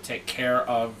responsible to take care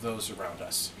of those around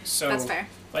us. So, That's fair.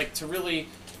 like to really,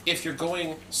 if you're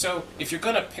going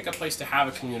to pick a place to have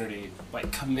a community,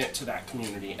 like commit to that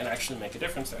community and actually make a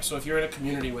difference there. So if you're in a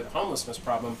community with a homelessness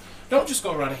problem, don't just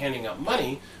go around handing out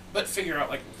money, but figure out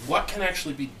like what can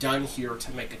actually be done here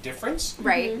to make a difference.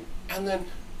 Right. And then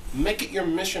make it your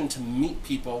mission to meet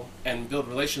people and build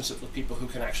relationships with people who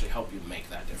can actually help you make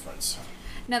that difference.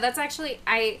 No, that's actually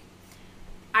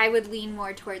I would lean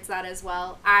more towards that as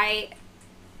well.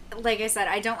 Like I said,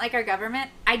 I don't like our government.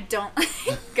 I don't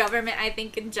like government, I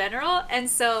think, in general. And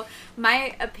so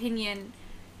my opinion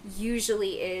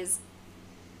usually is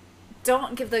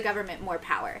don't give the government more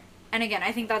power. And again,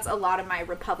 I think that's a lot of my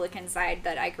Republican side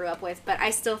that I grew up with. But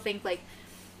I still think, like,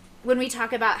 when we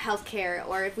talk about healthcare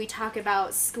or if we talk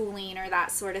about schooling or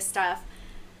that sort of stuff,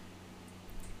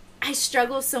 I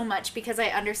struggle so much because I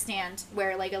understand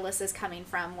where, like, Alyssa's coming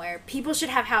from, where people should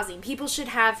have housing, people should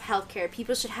have healthcare,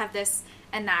 people should have this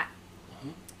and that. Mm-hmm.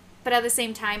 But at the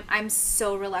same time, I'm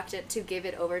so reluctant to give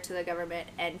it over to the government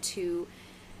and to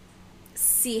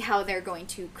see how they're going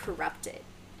to corrupt it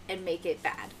and make it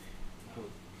bad.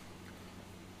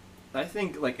 I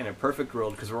think, like, in a perfect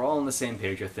world, because we're all on the same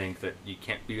page, I think that you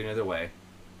can't be any other way.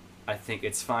 I think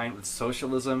it's fine with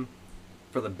socialism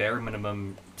for the bare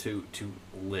minimum to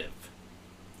live.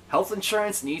 Health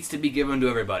insurance needs to be given to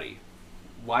everybody.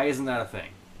 Why isn't that a thing?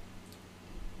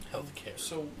 Healthcare.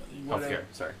 So Healthcare,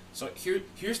 sorry. So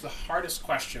here's the hardest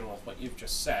question with what you've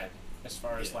just said, as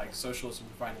far as Yeah. like socialism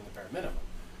providing the bare minimum.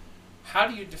 How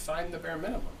do you define the bare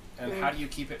minimum? And how do you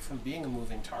keep it from being a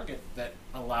moving target that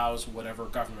allows whatever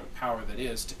government power that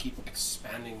is to keep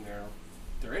expanding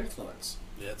their influence?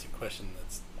 Yeah, that's a question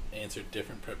that's answered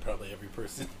different for probably every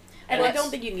person. And I Yes.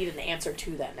 don't think you need an answer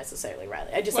to that necessarily,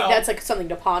 Riley. I just Well, think that's like something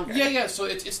to ponder. Yeah. So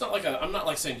it's not like I'm not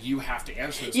like saying you have to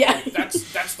answer this. Yeah. But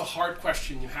that's the hard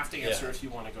question you have to answer Yeah. if you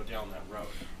want to go down that road.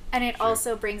 And it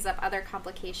also brings up other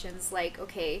complications like,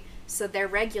 okay, so they're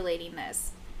regulating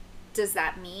this. Does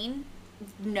that mean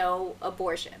no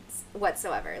abortions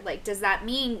whatsoever? Like, does that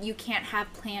mean you can't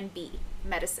have Plan B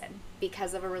medicine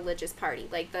because of a religious party,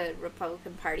 like the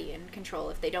Republican Party in control,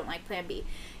 if they don't like Plan B?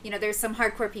 You know, there's some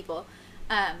hardcore people.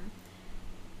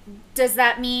 Does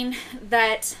that mean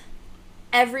that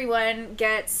everyone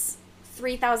gets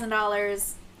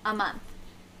 $3,000 a month?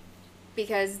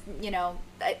 because,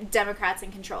 Democrats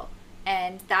in control.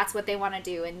 And that's what they want to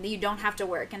do. And you don't have to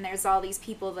work. And there's all these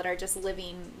people that are just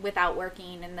living without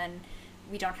working. And then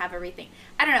we don't have everything.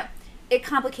 I don't know. It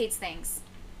complicates things.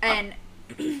 And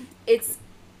it's,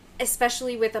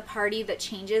 especially with a party that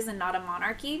changes and not a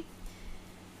monarchy,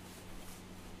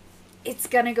 it's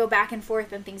going to go back and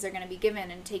forth and things are going to be given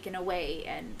and taken away.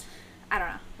 And I don't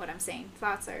know what I'm saying.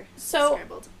 Thoughts are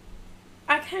scrambled.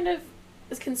 I kind of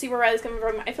can see where Riley's coming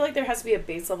from. I feel like there has to be a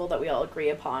base level that we all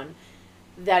agree upon.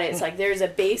 That it's like there's a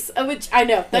base of which I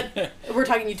know that we're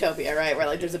talking utopia, right? Where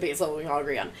like there's a base level we all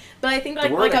agree on. But I think like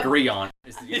the word like agree on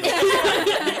is the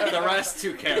utopia. The rest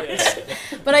who cares?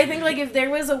 But I think like if there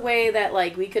was a way that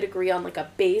like we could agree on like a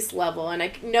base level, and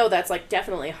I know that's like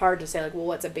definitely hard to say like, well,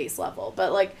 what's a base level?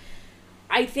 But like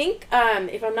I think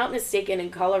if I'm not mistaken, in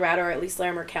Colorado or at least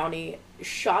Larimer County,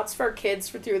 shots for kids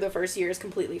through the first year is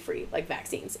completely free, like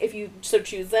vaccines, if you so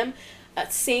choose them.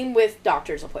 Same with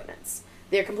doctor's appointments.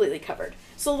 They're completely covered.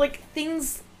 So, like,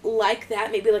 things like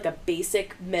that, maybe like a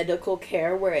basic medical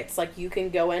care where it's like you can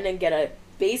go in and get a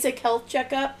basic health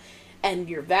checkup and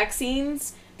your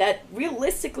vaccines that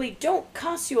realistically don't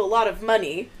cost you a lot of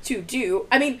money to do.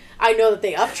 I mean, I know that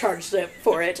they upcharged it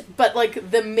for it, but,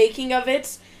 like, the making of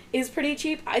it is pretty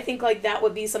cheap. I think, like, that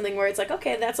would be something where it's like,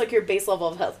 okay, that's, like, your base level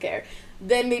of healthcare.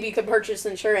 Then maybe you could purchase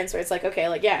insurance where it's like, okay,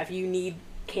 like, yeah, if you need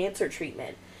cancer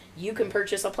treatment, you can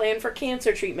purchase a plan for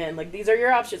cancer treatment. Like, these are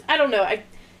your options. I don't know.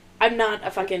 I'm not a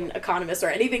fucking economist or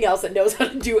anything else that knows how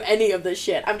to do any of this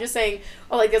shit. I'm just saying,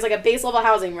 there's, like, a base level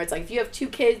housing where it's, like, if you have 2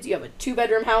 kids, you have a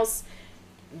 2-bedroom house,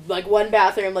 like, 1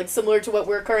 bathroom, like, similar to what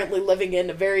we're currently living in,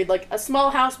 a very, like, a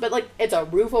small house, but, like, it's a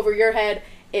roof over your head.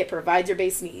 It provides your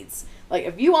base needs. Like,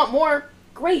 if you want more,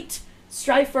 great.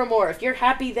 Strive for more. If you're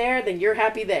happy there, then you're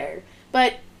happy there.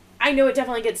 But I know it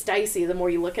definitely gets dicey the more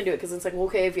you look into it, because it's like, well,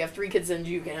 okay, if you have 3 kids, then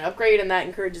you can upgrade, and that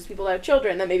encourages people to have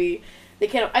children, then maybe they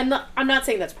can't. I'm not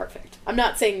saying that's perfect. I'm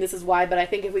not saying this is why, but I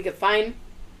think if we could find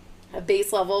a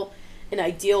base level, an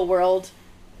ideal world,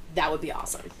 that would be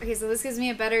awesome. Okay, so this gives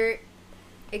me a better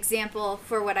example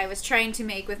for what I was trying to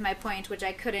make with my point, which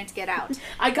I couldn't get out.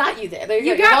 I got you there. There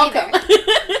you go. Got You're welcome. me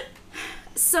there.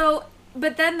 So,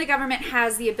 but then the government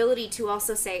has the ability to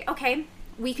also say, okay,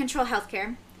 we control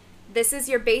healthcare. This is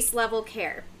your base level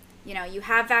care. You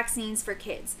have vaccines for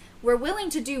kids. We're willing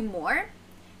to do more,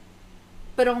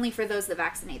 but only for those that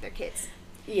vaccinate their kids.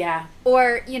 Yeah.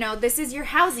 Or, this is your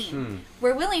housing.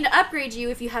 We're willing to upgrade you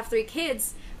if you have 3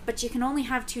 kids, but you can only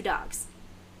have 2 dogs.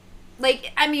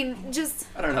 Like, I mean, just...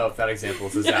 I don't know if that example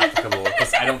is as applicable,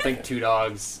 because I don't think 2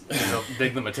 dogs is a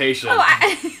big limitation.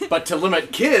 But to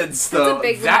limit kids, though,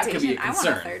 that could be a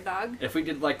concern. I want a 3rd dog. If we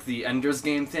did, like, the Ender's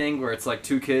Game thing, where it's, like,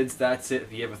 2 kids, that's it.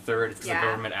 If you have a 3rd, it's because the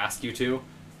government asked you to.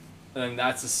 And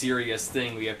that's a serious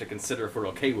thing we have to consider if we're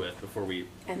okay with before we,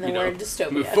 and then we're in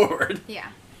dystopia. Move forward. Yeah.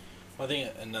 Well, I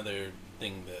think another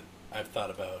thing that I've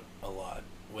thought about a lot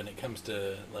when it comes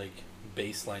to, like,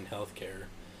 baseline healthcare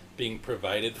being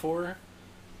provided for.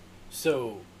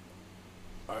 So,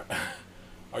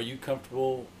 are you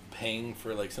comfortable paying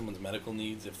for, like, someone's medical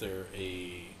needs if they're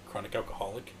a chronic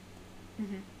alcoholic?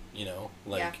 Mm-hmm.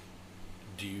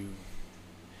 Do you...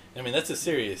 I mean, that's a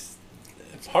serious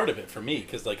part of it for me,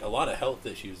 because, like, a lot of health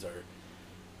issues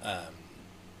are...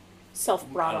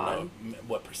 self-brought on. I don't know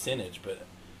what percentage, but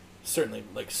certainly,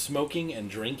 like, smoking and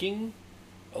drinking,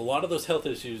 a lot of those health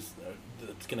issues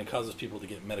that's going to cause those people to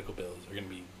get medical bills are going to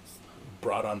be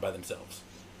brought on by themselves.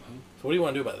 So what do you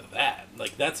want to do about that?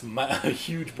 Like, that's a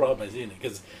huge problem I see in it,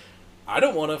 because I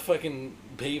don't want to fucking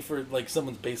pay for, like,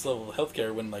 someone's base level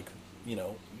healthcare when, like,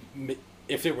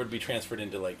 if it were to be transferred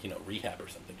into, like, rehab or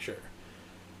something, sure.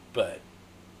 But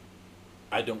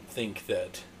I don't think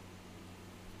that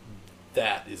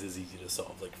is as easy to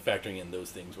solve, like, factoring in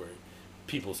those things where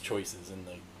people's choices and,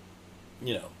 like,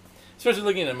 especially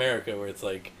looking at America where it's,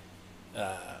 like,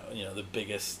 the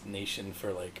biggest nation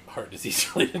for, like, heart disease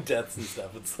related deaths and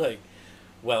stuff. It's like,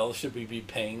 well, should we be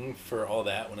paying for all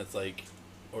that when it's like,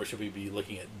 or should we be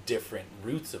looking at different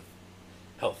routes of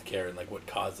healthcare and, like, what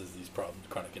causes these problems,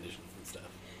 chronic conditions and stuff?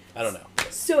 I don't know.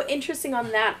 So interesting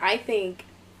on that, I think,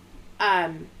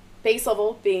 base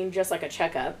level being just like a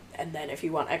checkup, and then if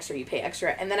you want extra, you pay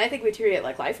extra. And then I think we treat it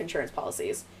like life insurance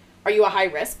policies. Are you a high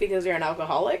risk because you're an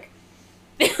alcoholic?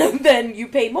 Then you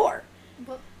pay more.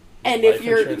 Well, and life if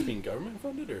you're insurance being government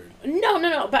funded, or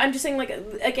no, but I'm just saying, like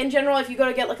in general, if you go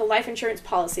to get, like, a life insurance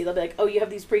policy, they'll be like, oh, you have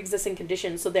these pre-existing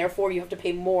conditions, so therefore you have to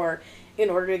pay more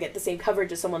in order to get the same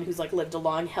coverage as someone who's, like, lived a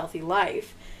long, healthy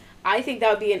life. I think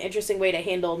that would be an interesting way to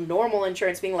handle normal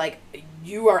insurance, being like,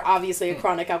 you are obviously a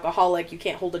chronic alcoholic, you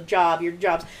can't hold a job, your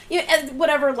job's, at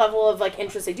whatever level of, like,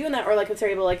 interest they do in that, or, like, if they're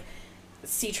able to, like,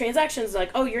 see transactions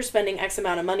like, oh, you're spending X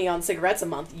amount of money on cigarettes a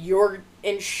month. Your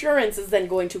insurance is then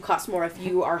going to cost more if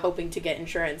you are hoping to get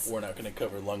insurance. We're not going to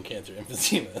cover lung cancer,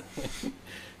 emphysema.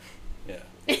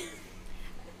 Yeah.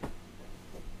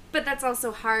 But that's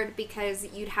also hard because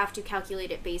you'd have to calculate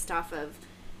it based off of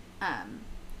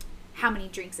how many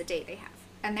drinks a day they have.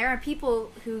 And there are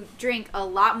people who drink a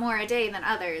lot more a day than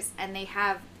others, and they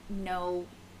have no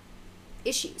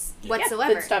issues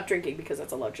whatsoever. Then stop drinking because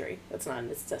that's a luxury. That's not a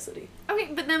necessity.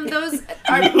 Okay, but then those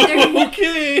are...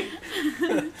 Okay!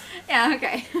 Yeah,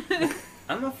 okay.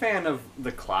 I'm a fan of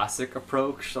the classic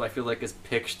approach that I feel like is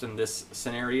pitched in this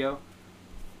scenario.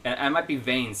 And I might be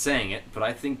vain saying it, but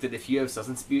I think that if you have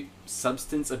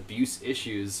substance abuse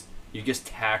issues, you just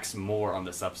tax more on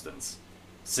the substance.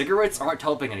 Cigarettes aren't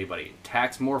helping anybody.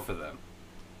 Tax more for them.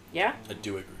 Yeah? I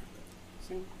do agree with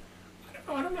that.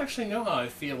 I don't actually know how I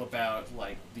feel about,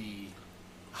 like,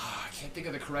 I can't think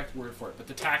of the correct word for it, but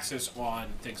the taxes on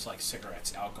things like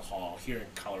cigarettes, alcohol, here in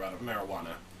Colorado,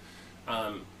 marijuana.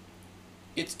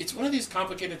 It's one of these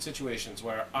complicated situations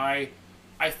where I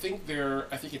think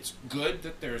it's good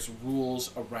that there's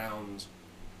rules around,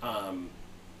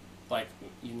 like,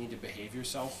 you need to behave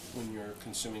yourself when you're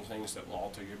consuming things that will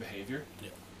alter your behavior. Yeah.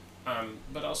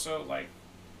 But also, like,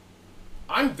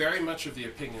 I'm very much of the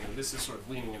opinion, and this is sort of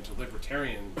leaning into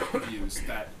libertarian views,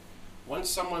 that once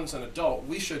someone's an adult,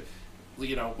 we should,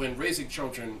 when raising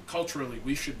children, culturally,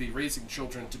 we should be raising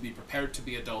children to be prepared to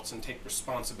be adults and take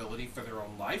responsibility for their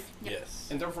own life. Yes.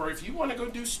 And therefore, if you want to go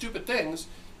do stupid things,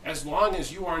 as long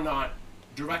as you are not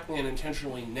directly and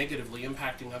intentionally negatively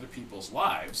impacting other people's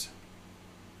lives,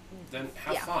 then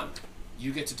have fun.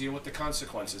 You get to deal with the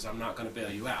consequences. I'm not going to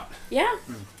bail you out. Yeah.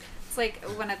 It's like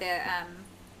one of the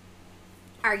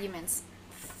arguments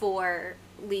for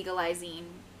legalizing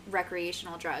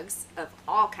recreational drugs of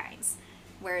all kinds,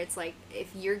 where it's like,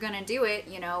 if you're going to do it,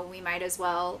 we might as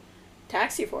well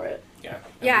Tax you for it. Yeah.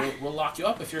 Yeah. We'll lock you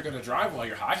up if you're going to drive while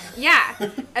you're high. Yeah,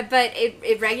 but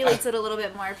it regulates it a little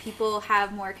bit more. People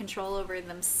have more control over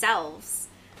themselves,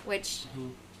 which,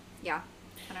 yeah,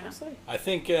 I don't know. Absolutely. I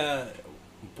think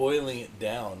boiling it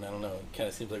down, I don't know, it kind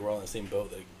of seems like we're all in the same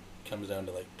boat. That it comes down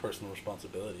to, like, personal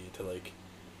responsibility to, like,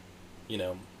 they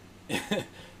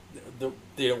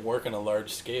don't work on a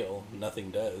large scale. Nothing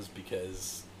does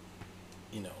because,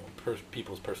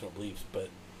 people's personal beliefs. But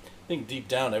I think deep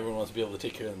down, everyone wants to be able to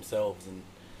take care of themselves. And,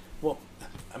 well,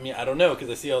 I mean, I don't know,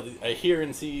 because I hear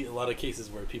and see a lot of cases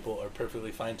where people are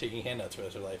perfectly fine taking handouts for the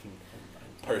rest of their life. And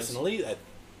personally,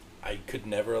 I could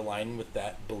never align with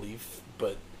that belief,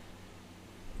 but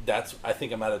I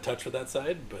think I'm out of touch with that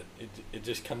side. But it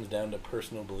just comes down to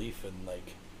personal belief and,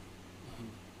 like,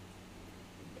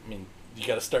 I mean, you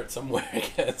got to start somewhere, I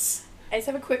guess. I just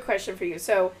have a quick question for you.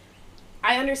 So,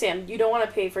 I understand you don't want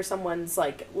to pay for someone's,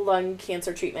 like, lung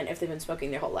cancer treatment if they've been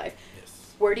smoking their whole life.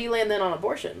 Yes. Where do you land then on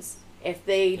abortions? If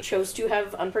they chose to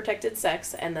have unprotected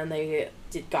sex and then they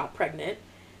got pregnant,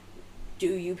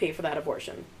 do you pay for that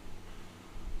abortion?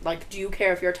 Like, do you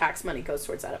care if your tax money goes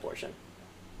towards that abortion?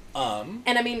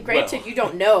 And I mean, granted, you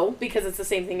don't know, because it's the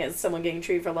same thing as someone getting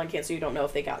treated for lung cancer. You don't know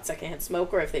if they got secondhand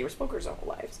smoke or if they were smokers their whole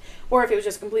lives, or if it was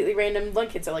just completely random lung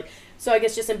cancer. Like, so I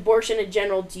guess just abortion in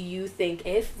general. Do you think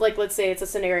if, like, let's say it's a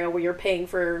scenario where you're paying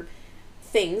for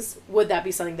things, would that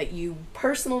be something that you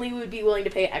personally would be willing to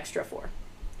pay extra for?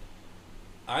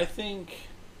 I think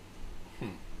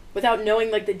without knowing,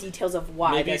 like, the details of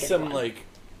why. Maybe some one. Like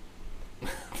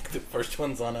the first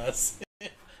one's on us.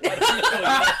 I don't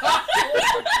know.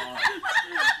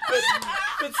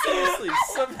 but seriously,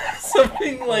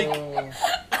 something like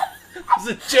it's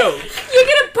a joke. You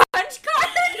get a punch card?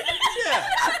 Yeah.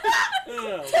 I don't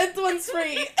know. 10th one's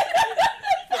free.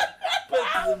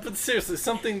 But seriously,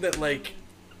 something that, like,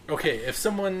 okay, if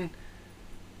someone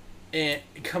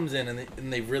comes in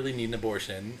and they really need an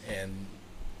abortion,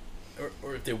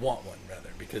 or if they want one, rather,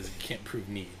 because you can't prove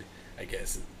need, I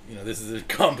guess. This is a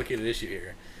complicated issue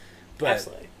here. But,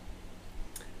 absolutely.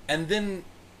 And then,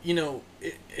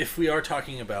 if we are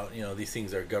talking about, these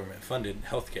things are government-funded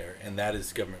healthcare, and that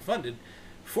is government-funded,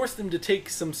 force them to take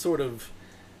some sort of,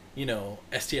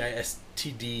 STI,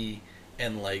 STD,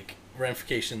 and, like,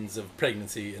 ramifications of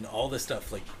pregnancy and all this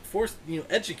stuff. Like,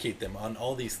 educate them on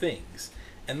all these things.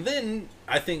 And then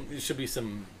I think there should be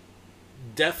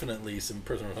definitely some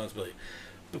personal responsibility.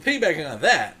 But piggybacking on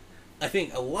that, I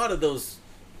think a lot of those...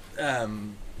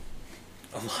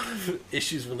 a lot of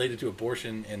issues related to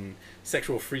abortion and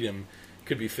sexual freedom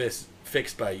could be fixed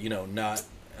by, not,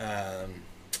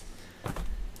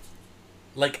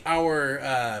 like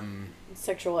our,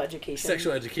 sexual education.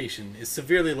 Sexual education is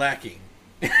severely lacking.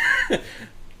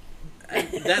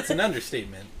 That's an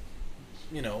understatement.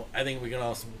 I think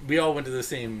we all went to the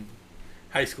same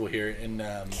high school here, and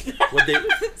what they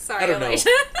Sorry, I don't know. Elijah.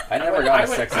 I never got a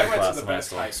sex ed I went class to in the high best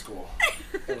school. high school.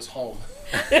 It was home.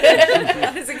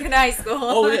 That is a good high school.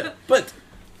 Oh yeah, but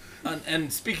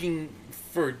and speaking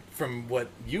from what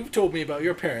you've told me about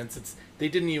your parents, they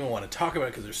didn't even want to talk about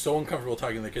it because they're so uncomfortable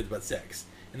talking to their kids about sex,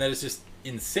 and that is just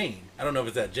insane. I don't know if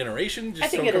it's that generation. Just I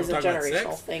think so it is a uncomfortable talking generational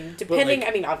about sex, thing. but, Depending,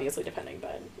 I mean, obviously depending,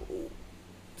 but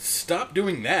stop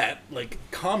doing that. Like,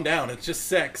 calm down. It's just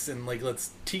sex, and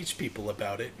let's teach people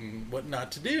about it and what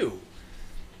not to do.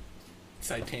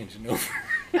 Side tangent over.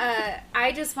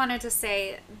 I just wanted to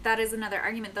say that is another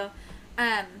argument, though.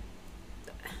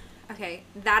 Okay,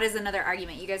 that is another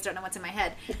argument. You guys don't know what's in my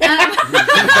head.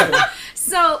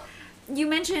 So, you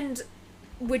mentioned,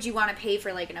 would you want to pay for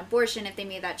an abortion if they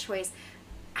made that choice?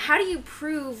 How do you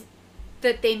prove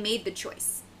that they made the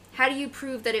choice? How do you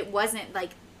prove that it wasn't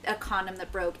a condom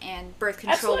that broke and birth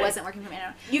control Absolutely. wasn't working for me?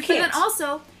 You But then can't.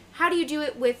 also, how do you do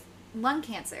it with lung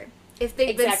cancer if they've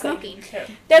Exactly. been smoking? You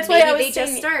can't. that's why Maybe I was they saying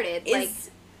just started.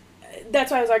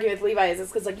 that's why I was arguing with Levi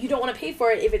is because you don't want to pay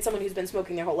for it if it's someone who's been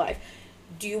smoking their whole life.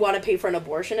 Do you want to pay for an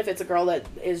abortion if it's a girl that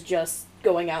is just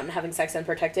going out and having sex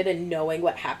unprotected and knowing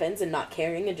what happens and not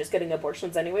caring and just getting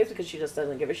abortions anyways because she just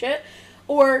doesn't give a shit?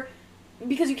 Or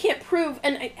because you can't prove,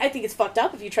 and I think it's fucked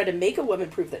up if you try to make a woman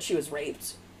prove that she was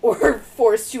raped or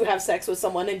forced to have sex with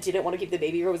someone and didn't want to keep the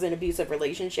baby or was in an abusive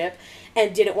relationship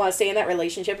and didn't want to stay in that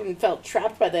relationship and felt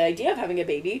trapped by the idea of having a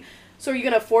baby. So are you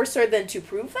going to force her then to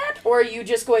prove that, or are you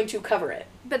just going to cover it?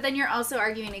 But then you're also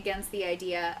arguing against the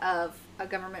idea of a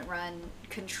government-run,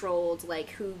 controlled,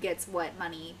 who gets what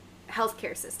money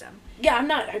healthcare system. Yeah,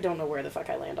 I don't know where the fuck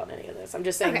I land on any of this. I'm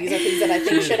just saying Okay. these are things that I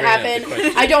think should Bring up the happen.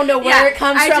 question. I don't know where Yeah, it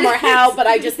comes I from or just- how, but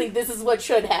I just think this is what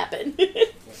should happen.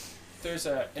 There's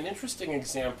an interesting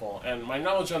example, and my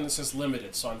knowledge on this is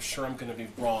limited, so I'm sure I'm going to be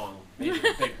wrong, maybe in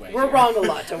a big way. We're here. wrong a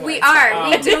lot, don't worry. We are.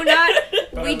 We Um, do not.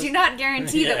 but We I was- do not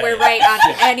guarantee that Yeah. we're right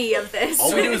on any of this.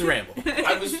 All we do is ramble.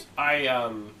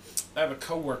 I have a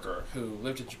coworker who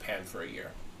lived in Japan for a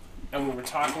year, and we were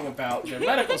talking about their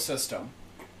medical system.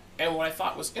 And what I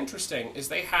thought was interesting is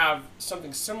they have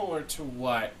something similar to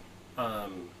what, God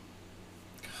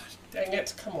dang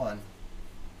it, come on,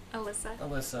 Alyssa.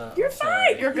 Alyssa. You're I'm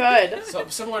sorry. fine. You're good. So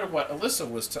similar to what Alyssa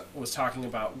was talking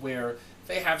about, where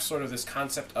they have sort of this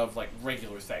concept of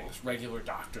regular things, regular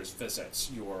doctor's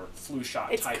visits, your flu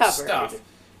shot It's type covered. stuff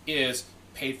is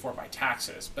paid for by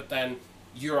taxes. But then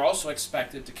you're also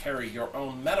expected to carry your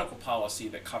own medical policy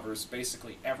that covers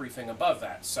basically everything above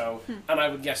that. So, and I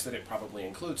would guess that it probably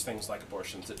includes things like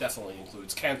abortions. It definitely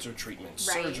includes cancer treatments,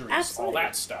 Right. surgeries, Absolutely. all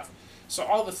that stuff. So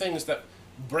all the things that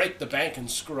break the bank and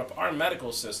screw up our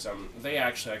medical system, they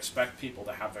actually expect people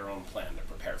to have their own plan to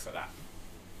prepare for that.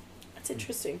 That's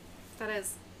interesting. That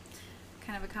is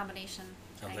kind of a combination.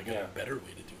 Sounds like Yeah. a better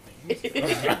way to do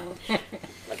things.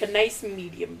 Like a nice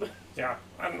medium. Yeah,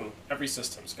 I don't know. Every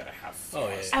system's got to have Oh, yeah,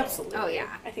 flaws, yeah. though. Absolutely. Oh,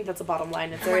 yeah. I think that's the bottom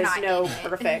line. Is We're there is not no in it.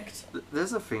 perfect.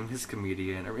 There's a famous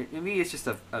comedian, or maybe it's just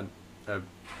a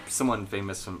someone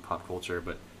famous from pop culture,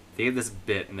 but they have this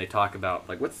bit and they talk about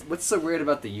what's so weird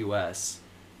about the U.S.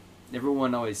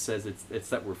 Everyone always says it's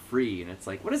that we're free, and it's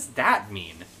what does that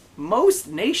mean? Most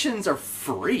nations are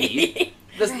free.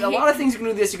 There's a lot of things you can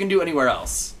do this you can do anywhere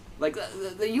else.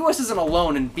 The U.S. isn't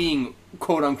alone in being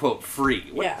quote unquote free.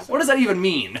 What does that even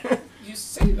mean? You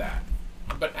say that,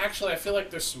 but actually I feel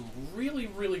like there's some really,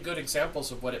 really good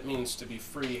examples of what it means to be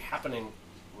free happening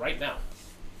right now.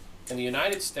 In the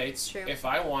United States, True. if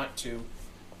I want to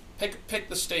pick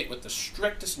the state with the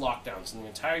strictest lockdowns in the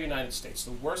entire United States,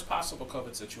 the worst possible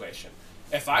COVID situation,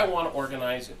 if I want to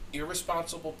organize an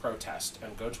irresponsible protest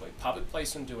and go to a public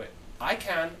place and do it, I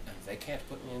can, and they can't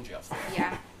put me in jail for it.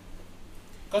 Yeah.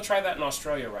 Go try that in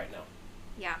Australia right now.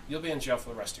 Yeah. You'll be in jail for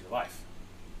the rest of your life.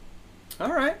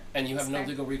 All right. And you have That's no fair.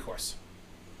 legal recourse.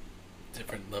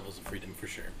 Different levels of freedom for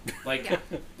sure. Yeah.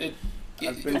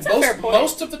 That's a fair point.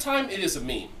 Most of the time it is a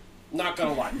meme. Not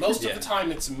gonna lie. Most Yeah. of the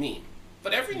time it's a meme.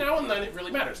 But every now and then it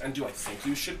really matters. And do I think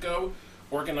you should go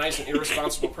organize an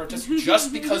irresponsible protest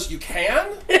just because you can?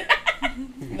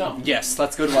 No. Yes,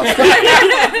 let's go to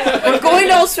Australia. We're going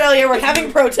to Australia. We're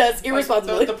having protests Like,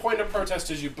 irresponsibly. the point of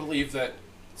protest is you believe that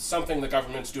something the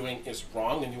government's doing is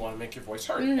wrong and you want to make your voice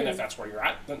heard. And if that's where you're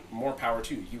at, then more power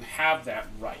to you. You have that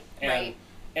right. And, Right.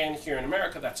 and here in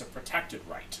America, that's a protected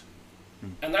right.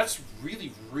 And that's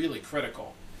really, really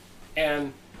critical.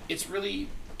 And it's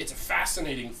a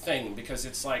fascinating thing because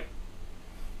it's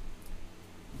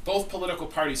both political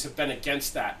parties have been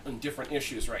against that on different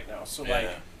issues right now. So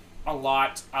Yeah. a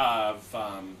lot of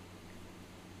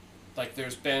like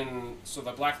there's been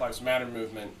the Black Lives Matter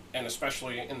movement, and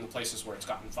especially in the places where it's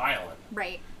gotten violent,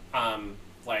 Right.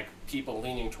 like people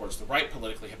leaning towards the right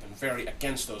politically have been very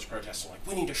against those protests, and like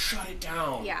we need to shut it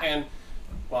down. Yeah. And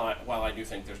while I do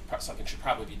think something should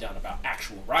probably be done about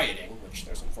actual rioting, which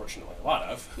there's unfortunately a lot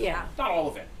of. Yeah. Not all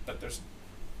of it, but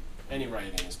any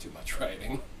rioting is too much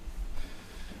rioting.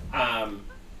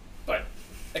 But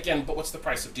again, what's the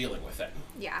price of dealing with it?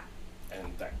 Yeah.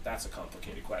 And that's a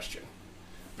complicated question.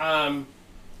 And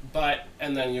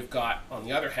then you've got, on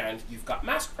the other hand, you've got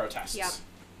mask protests. Yep.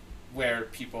 Where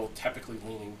people typically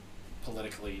leaning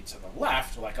politically to the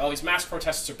left are like, oh, these mask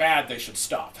protests are bad, they should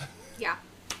stop. Yeah.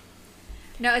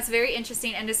 No, it's very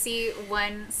interesting, and to see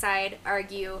one side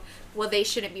argue, well, they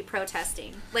shouldn't be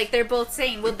protesting. Like, they're both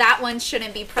saying, well, that one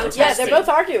shouldn't be protesting. Yeah, they're both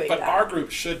arguing But that. our group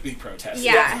should be protesting.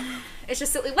 Yeah. It's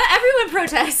just silly. Let everyone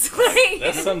protest. Like,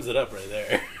 That sums it up right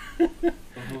there. Mm-hmm. I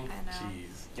know.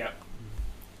 Jeez. Yeah.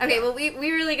 Okay, well, we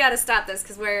really got to stop this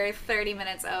because we're 30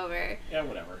 minutes over. Yeah,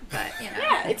 whatever. But, you know.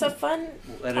 Yeah, it's a fun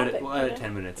We'll edit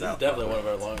 10 minutes This is out. definitely one of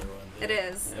our longer ones. It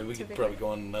is. And we could Typically. probably go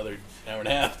on another hour and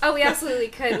a half. Oh, we absolutely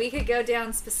could. We could go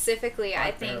down specifically, I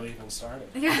Barely think. even started.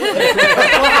 We'll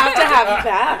have to have you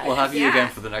back. We'll have you Yeah. again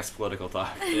for the next political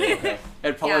talk. Yeah. Okay.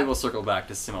 And probably Yeah. we'll circle back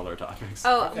to similar topics.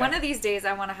 Oh, Okay. one of these days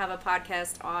I want to have a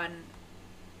podcast on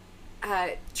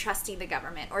trusting the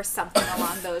government or something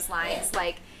along those lines.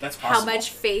 Like, That's how possible. much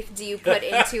faith do you put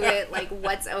into it? Like,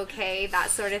 what's okay? That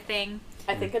sort of thing.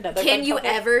 I think another Can fun you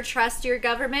topic, ever trust your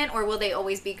government, or will they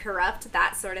always be corrupt?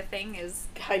 That sort of thing is...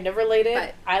 kind of related.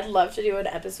 But- I'd love to do an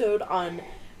episode on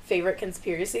favorite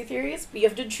conspiracy theories, but you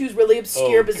have to choose really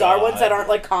obscure, Oh, bizarre ones that God. aren't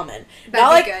like common. That'd Not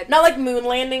be like good. not like moon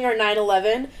landing or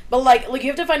 9/11, but like you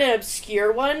have to find an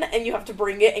obscure one and you have to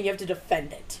bring it and you have to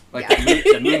defend it. Like Yeah.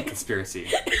 the moon conspiracy.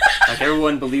 Like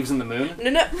everyone believes in the moon.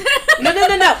 No.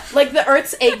 Like the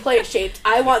Earth's eggplant shaped.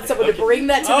 I want someone to bring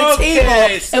that to the table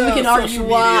and we can argue social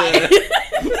why. media.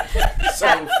 So,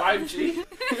 5G?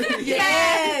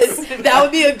 Yes, that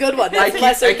would be a good one. That's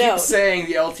lesser I keep known. saying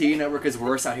the LTE network is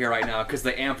worse out here right now because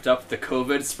they amped up the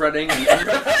COVID spreading.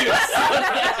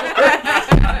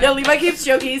 No, Levi keeps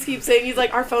joking. He keeps saying, he's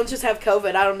like, our phones just have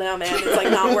COVID. I don't know, man. It's like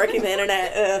not working, the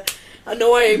internet.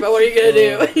 Annoying, but what are you going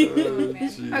to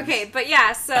do? Okay, but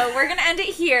yeah, so we're going to end it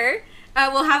here.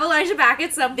 We'll have Elijah back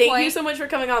at some point. Thank you so much for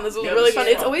coming on. This was Yeah, really this fun.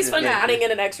 was It's fun. always fun Yeah. adding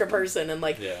in an extra person and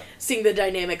like Yeah. seeing the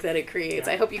dynamic that it creates.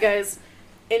 I hope you guys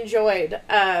enjoyed.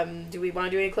 Do we want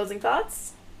to do any closing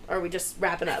thoughts? Or are we just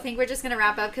wrapping I up? think we're just going to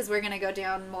wrap up because we're going to go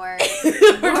down more We're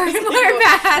just gonna go-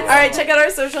 paths. All right, check out our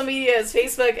social medias.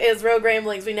 Facebook is Rogue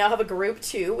Ramblings. We now have a group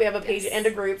too. We have a page Yes. and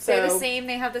a group. So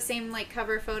They have the same like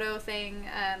cover photo thing.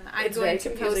 I'm It's going very to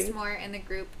confusing. post more in the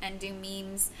group and do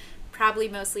memes, probably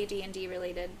mostly D&D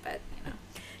related, but you know.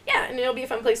 yeah, and it'll be a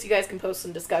fun place you guys can post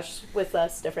and discuss with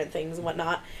us different things and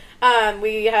whatnot.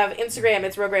 We have Instagram.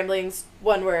 It's Rogue Ramblings,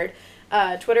 one word.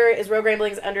 Twitter is Rogue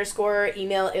Ramblings _.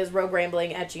 Email is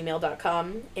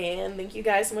roguerambling@gmail.com. And thank you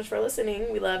guys so much for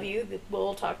listening. We love you.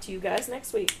 We'll talk to you guys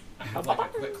next week. I have like a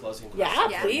quick closing question. Yeah,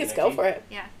 Yeah. please go for it.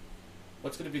 Yeah.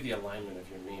 What's going to be the alignment of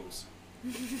your memes?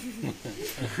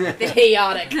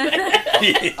 Chaotic.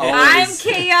 I'm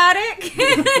chaotic,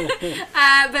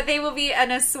 but they will be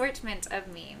an assortment of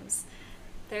memes.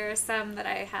 There are some that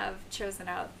I have chosen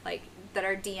out, like that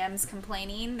are DMs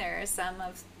complaining. There are some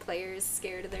of players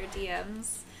scared of their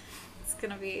DMs. It's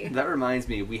gonna be That reminds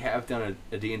me, we have done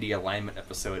a D&D alignment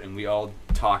episode, and we all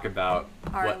talk about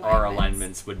Our what our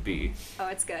alignments. alignments would be. oh,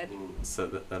 it's good. So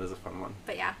that is a fun one.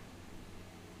 But yeah.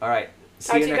 All right.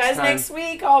 See Talk to you next guys time. next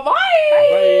week. Oh,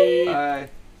 bye. Bye. Bye.